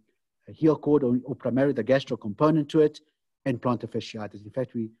heel cord or primarily the gastro component to it and plantar fasciitis. In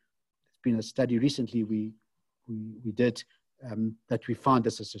fact, there's been a study recently we did that we found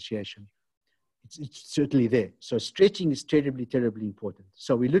this association. It's certainly there. So stretching is terribly, terribly important.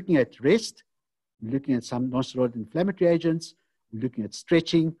 So we're looking at rest, we're looking at some non-steroidal inflammatory agents, we're looking at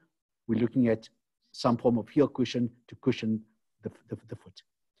stretching, we're looking at some form of heel cushion to cushion the foot.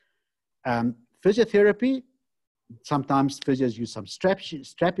 Physiotherapy, sometimes physios use some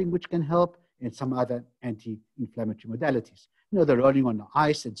strapping, which can help, and some other anti-inflammatory modalities. You know, the rolling on the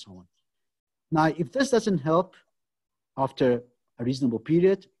ice and so on. Now, if this doesn't help after a reasonable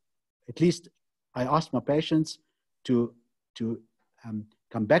period, at least I ask my patients to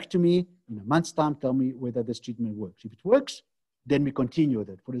come back to me in a month's time, tell me whether this treatment works. If it works, then we continue with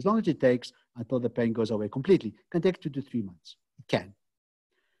it for as long as it takes until the pain goes away completely. It can take 2 to 3 months. It can.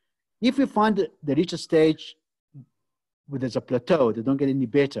 If we find that they reach a stage where there's a plateau, they don't get any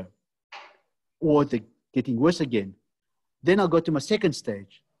better, or they're getting worse again, Then I'll go to my second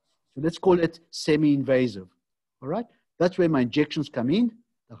stage. So let's call it semi-invasive. All right? That's where my injections come in,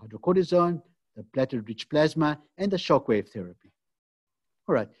 the hydrocortisone, the platelet-rich plasma, and the shockwave therapy.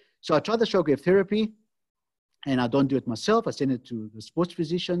 All right. So I try the shockwave therapy, and I don't do it myself. I send it to the sports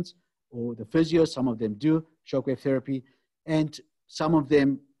physicians or the physios. Some of them do shockwave therapy, and some of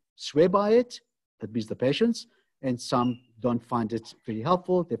them swear by it, that means the patients, and some don't find it very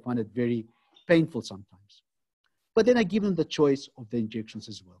helpful. They find it very painful sometimes. But then I give them the choice of the injections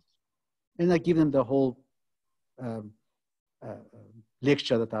as well. And I give them the whole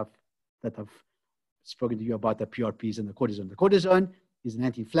lecture that I've spoken to you about, the PRPs and the cortisone. The cortisone is an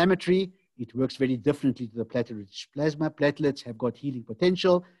anti-inflammatory. It works very differently to the platelet-rich plasma. Platelets have got healing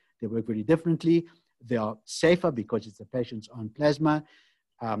potential. They work very differently. They are safer because it's the patient's own plasma.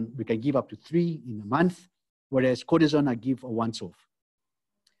 We can give up to 3 in a month, whereas cortisone I give a once-off.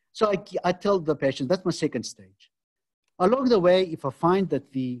 So I tell the patient, that's my second stage. Along the way, if I find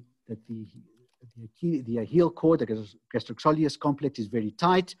that the heel cord, the gastrocsoleus complex is very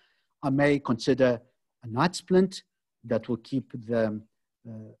tight, I may consider a night splint that will keep the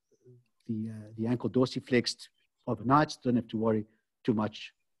ankle dorsiflexed overnight. Don't have to worry too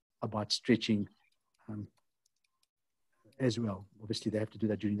much about stretching as well. Obviously, they have to do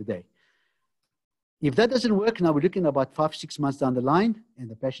that during the day. If that doesn't work, now we're looking about 5-6 months down the line, and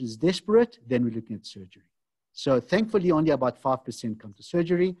the patient is desperate, then we're looking at surgery. So thankfully, only about 5% come to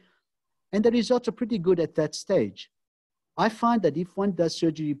surgery, and the results are pretty good at that stage. I find that if one does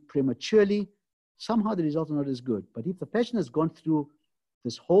surgery prematurely, somehow the results are not as good. But if the patient has gone through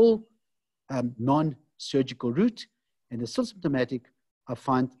this whole non-surgical route and is still symptomatic, I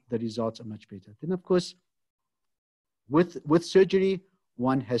find the results are much better. Then, of course, with surgery,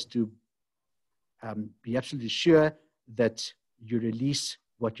 one has to be absolutely sure that you release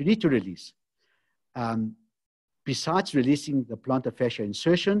what you need to release. Besides releasing the plantar fascia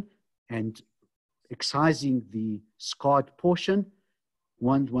insertion and excising the scarred portion,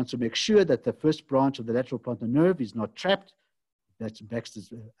 one wants to make sure that the first branch of the lateral plantar nerve is not trapped. That's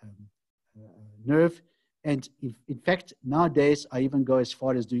Baxter's nerve. And in fact, nowadays, I even go as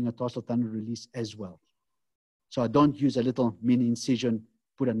far as doing a tarsal tunnel release as well. So I don't use a little mini incision,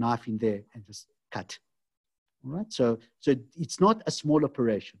 put a knife in there and just cut. All right. So it's not a small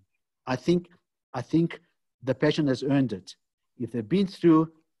operation. I think the patient has earned it. If they've been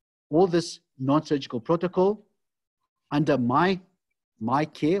through all this non-surgical protocol under my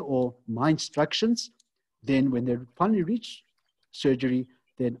care or my instructions, then when they finally reach surgery,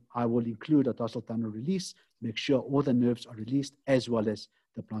 then I will include a tarsal tunnel release, make sure all the nerves are released as well as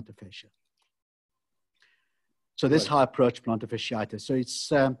the plantar fascia. So this is how I approach plantar fasciitis.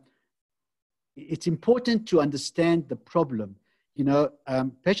 So it's important to understand the problem. You know,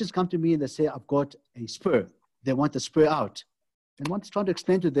 patients come to me and they say, I've got a spur. They want the spur out. And one's trying to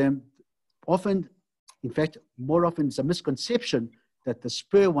explain to them, often, in fact, more often it's a misconception that the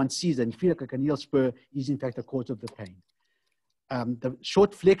spur one sees and you feel like a canal spur is in fact the cause of the pain. The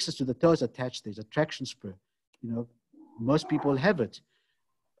short flexors to the toes attached, there's a traction spur. You know, most people have it.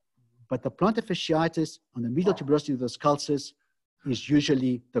 But the plantar fasciitis on the medial tuberosity of those ulcers is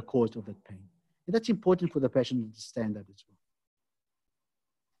usually the cause of that pain. And that's important for the patient to understand that as well.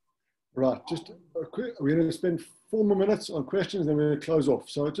 Right, just a quick, we're going to spend 4 more minutes on questions and then we're going to close off.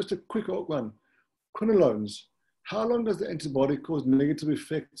 So just a quick one. Quinolones, how long does the antibody cause negative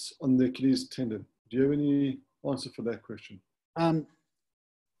effects on the Achilles tendon? Do you have any answer for that question?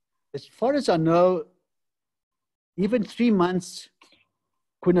 As far as I know, even 3 months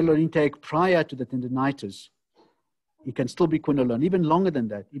quinolone intake prior to the tendinitis, it can still be quinolone, even longer than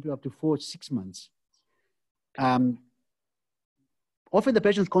that, even up to 4-6 months. Often the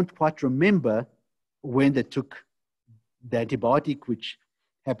patients can't quite remember when they took the antibiotic, which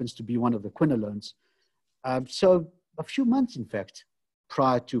happens to be one of the quinolones. So a few months, in fact,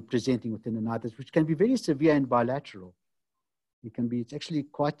 prior to presenting with tendinitis, which can be very severe and bilateral. It can be, it's actually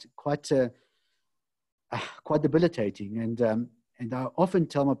quite debilitating. And I often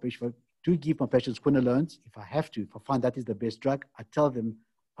tell my patients, do give my patients quinolones if I have to. If I find that is the best drug, I tell them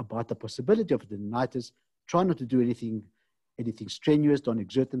about the possibility of tendinitis. Try not to do anything strenuous, don't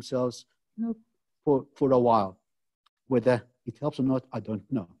exert themselves, you know, for a while. Whether it helps or not, I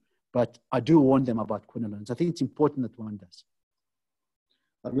don't know. But I do warn them about quinolones. I think it's important that one does.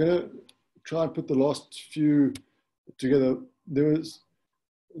 I'm going to try and put the last few together. There was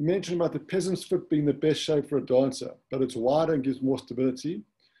mention about the peasant's foot being the best shape for a dancer, but it's wider and gives more stability.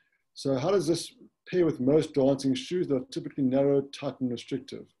 So how does this pair with most dancing shoes that are typically narrow, tight, and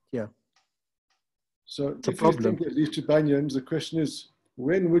restrictive? Yeah. So if you think it leads to bunions, the question is,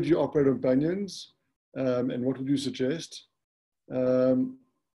 when would you operate on bunions and what would you suggest?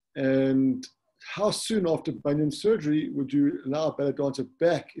 And how soon after bunion surgery would you allow a ballet dancer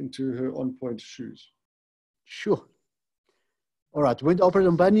back into her on-point shoes? Sure. All right. When to operate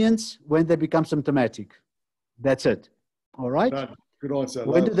on bunions? When they become symptomatic. That's it. All right. Right. Good answer.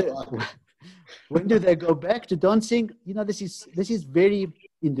 When do they go back to dancing? You know, this is very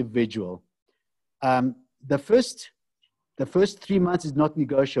individual. The first 3 months is not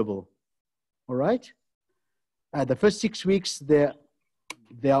negotiable. All right. The first 6 weeks, they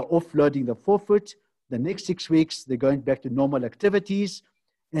are offloading the forefoot. The next 6 weeks, they're going back to normal activities,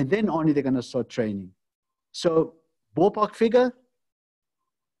 and then only they're going to start training. So, ballpark figure,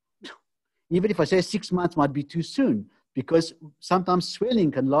 even if I say 6 months might be too soon, because sometimes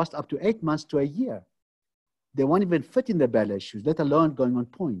swelling can last up to 8 months to a year. They won't even fit in the ballet shoes, let alone going on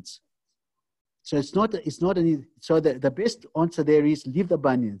points. So so the best answer there is leave the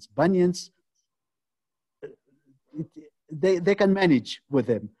bunions. Bunions, they can manage with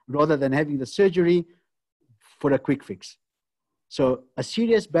them rather than having the surgery for a quick fix. So a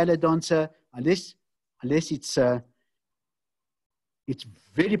serious ballet dancer, unless it's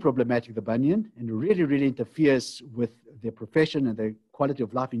very problematic, the bunion, and really, really interferes with their profession and their quality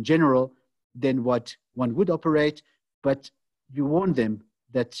of life in general, then what one would operate. But you warn them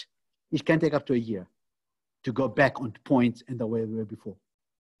that it can take up to a year to go back on point and the way we were before.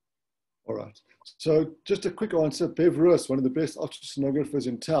 All right. So just a quick answer. Bev Russ, one of the best ultrasonographers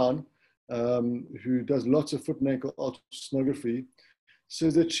in town, who does lots of foot and ankle ultrasonography,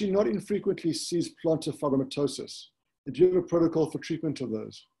 says that she not infrequently sees plantar fibromatosis. Do you have a protocol for treatment of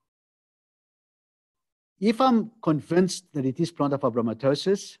those? If I'm convinced that it is plantar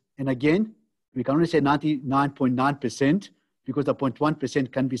fibromatosis, and again, we can only say 99.9% because the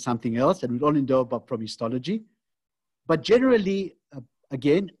 0.1% can be something else, and we only know about from histology. But generally,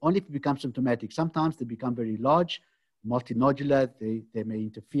 again, only if it becomes symptomatic. Sometimes they become very large, multinodular, they may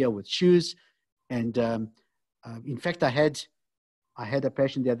interfere with shoes. And in fact, I had a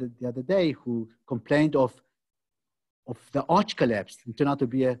patient the other day who complained of the arch collapse. It turned out to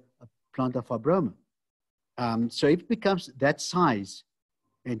be a plantar fibroma. So if it becomes that size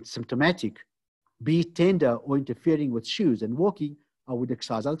and symptomatic, be it tender or interfering with shoes and walking, I would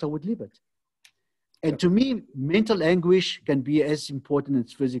excise, else I would leave it. And to me, mental anguish can be as important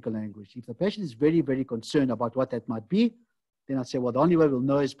as physical anguish. If the patient is very, very concerned about what that might be, then I say, well, the only way we'll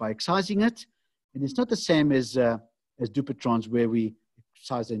know is by excising it. And it's not the same as Dupuytren's, where we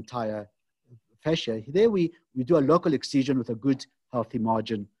excise the entire fascia. There we do a local excision with a good, healthy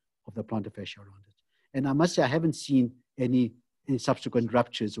margin of the plantar fascia around it. And I must say, I haven't seen any subsequent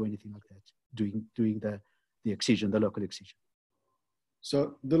ruptures or anything like that doing the excision, the local excision.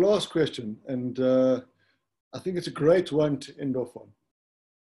 So the last question, and I think it's a great one to end off on.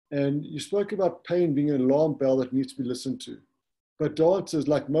 And you spoke about pain being an alarm bell that needs to be listened to. But dancers,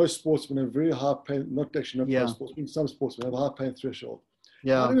 like most sportsmen, have very high pain, not most sportsmen, some sportsmen have a high pain threshold.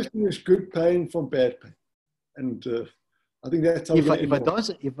 Yeah. How do we distinguish good pain from bad pain? And I think that's how if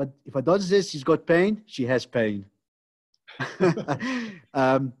a dancer says she's got pain, she has pain.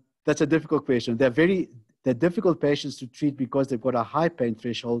 That's a difficult question. They're difficult patients to treat because they've got a high pain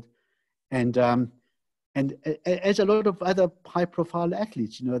threshold, and as a lot of other high-profile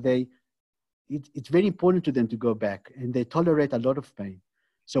athletes, you know, it's very important to them to go back, and they tolerate a lot of pain.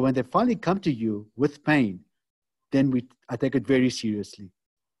 So when they finally come to you with pain, then I take it very seriously,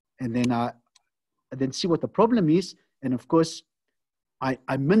 and then see what the problem is, and of course,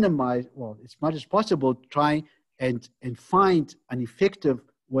 I minimize, well, as much as possible, try and find an effective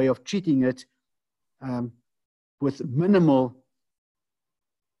way of treating it with minimal,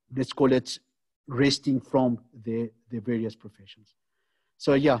 let's call it, resting from their various professions.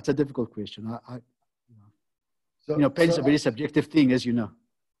 So yeah, it's a difficult question. Pain is a very subjective thing, as you know.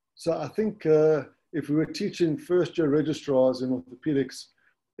 So I think if we were teaching first-year registrars in orthopedics,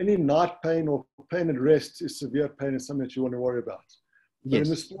 any night pain or pain at rest is severe pain and something that you want to worry about. But Yes.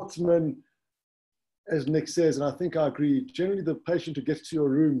 in the sportsman, as Nick says, and I think I agree, generally the patient who gets to your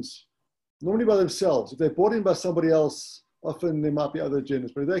rooms, normally by themselves. If they're brought in by somebody else, often there might be other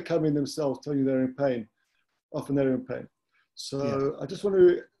agendas, but if they come in themselves telling you they're in pain, often they're in pain. So I just want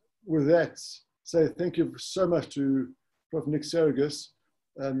to, with that, say thank you so much to Prof Nick Saragas.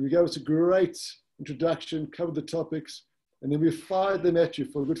 You gave us a great introduction, covered the topics, and then we fired them at you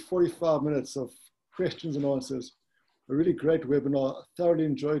for a good 45 minutes of questions and answers. A really great webinar. I thoroughly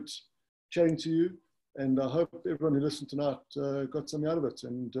enjoyed chatting to you, and I hope everyone who listened tonight got something out of it,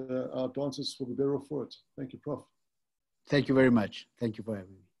 and our dancers will be better off for it. Thank you, Prof. Thank you very much. Thank you for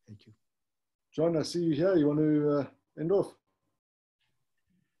having me. Thank you. John, I see you here. You want to end off?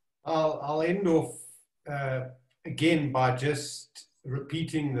 I'll end off again, by just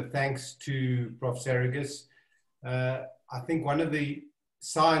repeating the thanks to Prof Saragas. I think one of the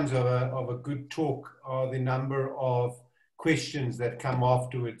signs of a good talk are the number of questions that come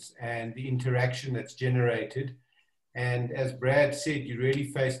afterwards and the interaction that's generated. And as Brad said, you really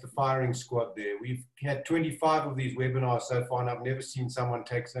faced the firing squad there. We've had 25 of these webinars so far, and I've never seen someone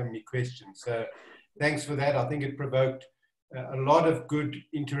take so many questions. So thanks for that. I think it provoked a lot of good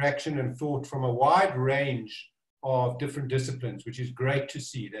interaction and thought from a wide range of different disciplines, which is great to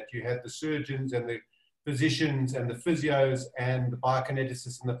see, that you had the surgeons and the physicians and the physios and the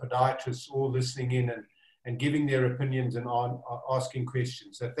biokineticists and the podiatrists all listening in and giving their opinions and asking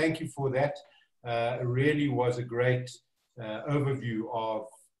questions. So thank you for that. It really was a great overview of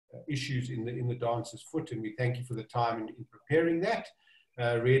issues in the dancer's foot, and we thank you for the time in preparing that.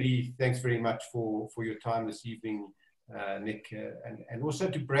 Really, thanks very much for your time this evening, Nick, and also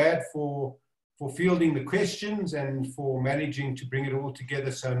to Brad for fielding the questions and for managing to bring it all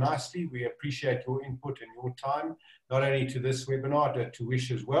together so nicely. We appreciate your input and your time, not only to this webinar, but to WiSH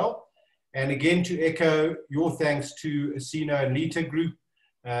as well. And again, to echo your thanks to Asino and Lita Group,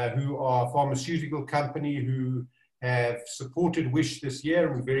 who are a pharmaceutical company who have supported WiSH this year,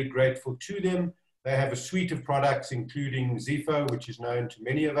 and we're very grateful to them. They have a suite of products, including Zepho, which is known to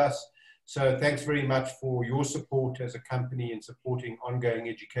many of us. So thanks very much for your support as a company in supporting ongoing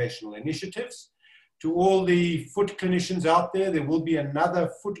educational initiatives. To all the foot clinicians out there, there will be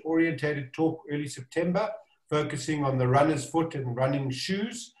another foot-orientated talk early September, focusing on the runner's foot and running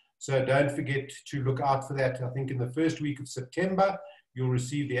shoes. So don't forget to look out for that. I think in the first week of September, you'll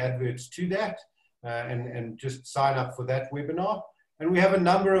receive the adverts to that, and just sign up for that webinar. And we have a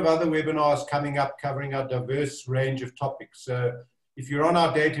number of other webinars coming up covering our diverse range of topics. So if you're on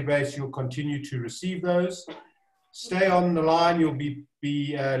our database, you'll continue to receive those. Stay on the line. You'll be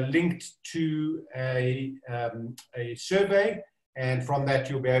linked to a survey, and from that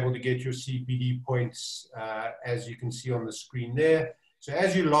you'll be able to get your CPD points, as you can see on the screen there. So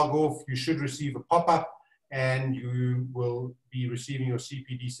as you log off, you should receive a pop-up, and you will be receiving your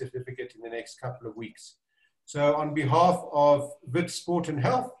CPD certificate in the next couple of weeks. So on behalf of WiSH Sport and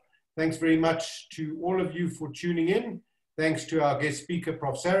Health, thanks very much to all of you for tuning in. Thanks to our guest speaker,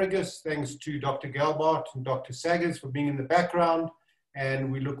 Prof Saragas. Thanks to Dr. Gelbart and Dr. Saggers for being in the background.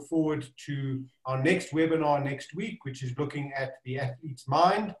 And we look forward to our next webinar next week, which is looking at the athlete's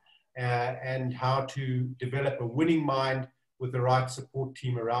mind and how to develop a winning mind with the right support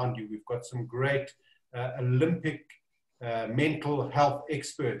team around you. We've got some great Olympic mental health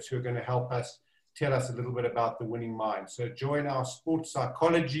experts who are going to help us tell us a little bit about the winning mind. So join our sports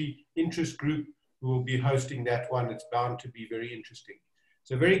psychology interest group, who will be hosting that one. It's bound to be very interesting.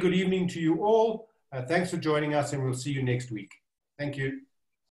 So very good evening to you all. Thanks for joining us, and we'll see you next week. Thank you.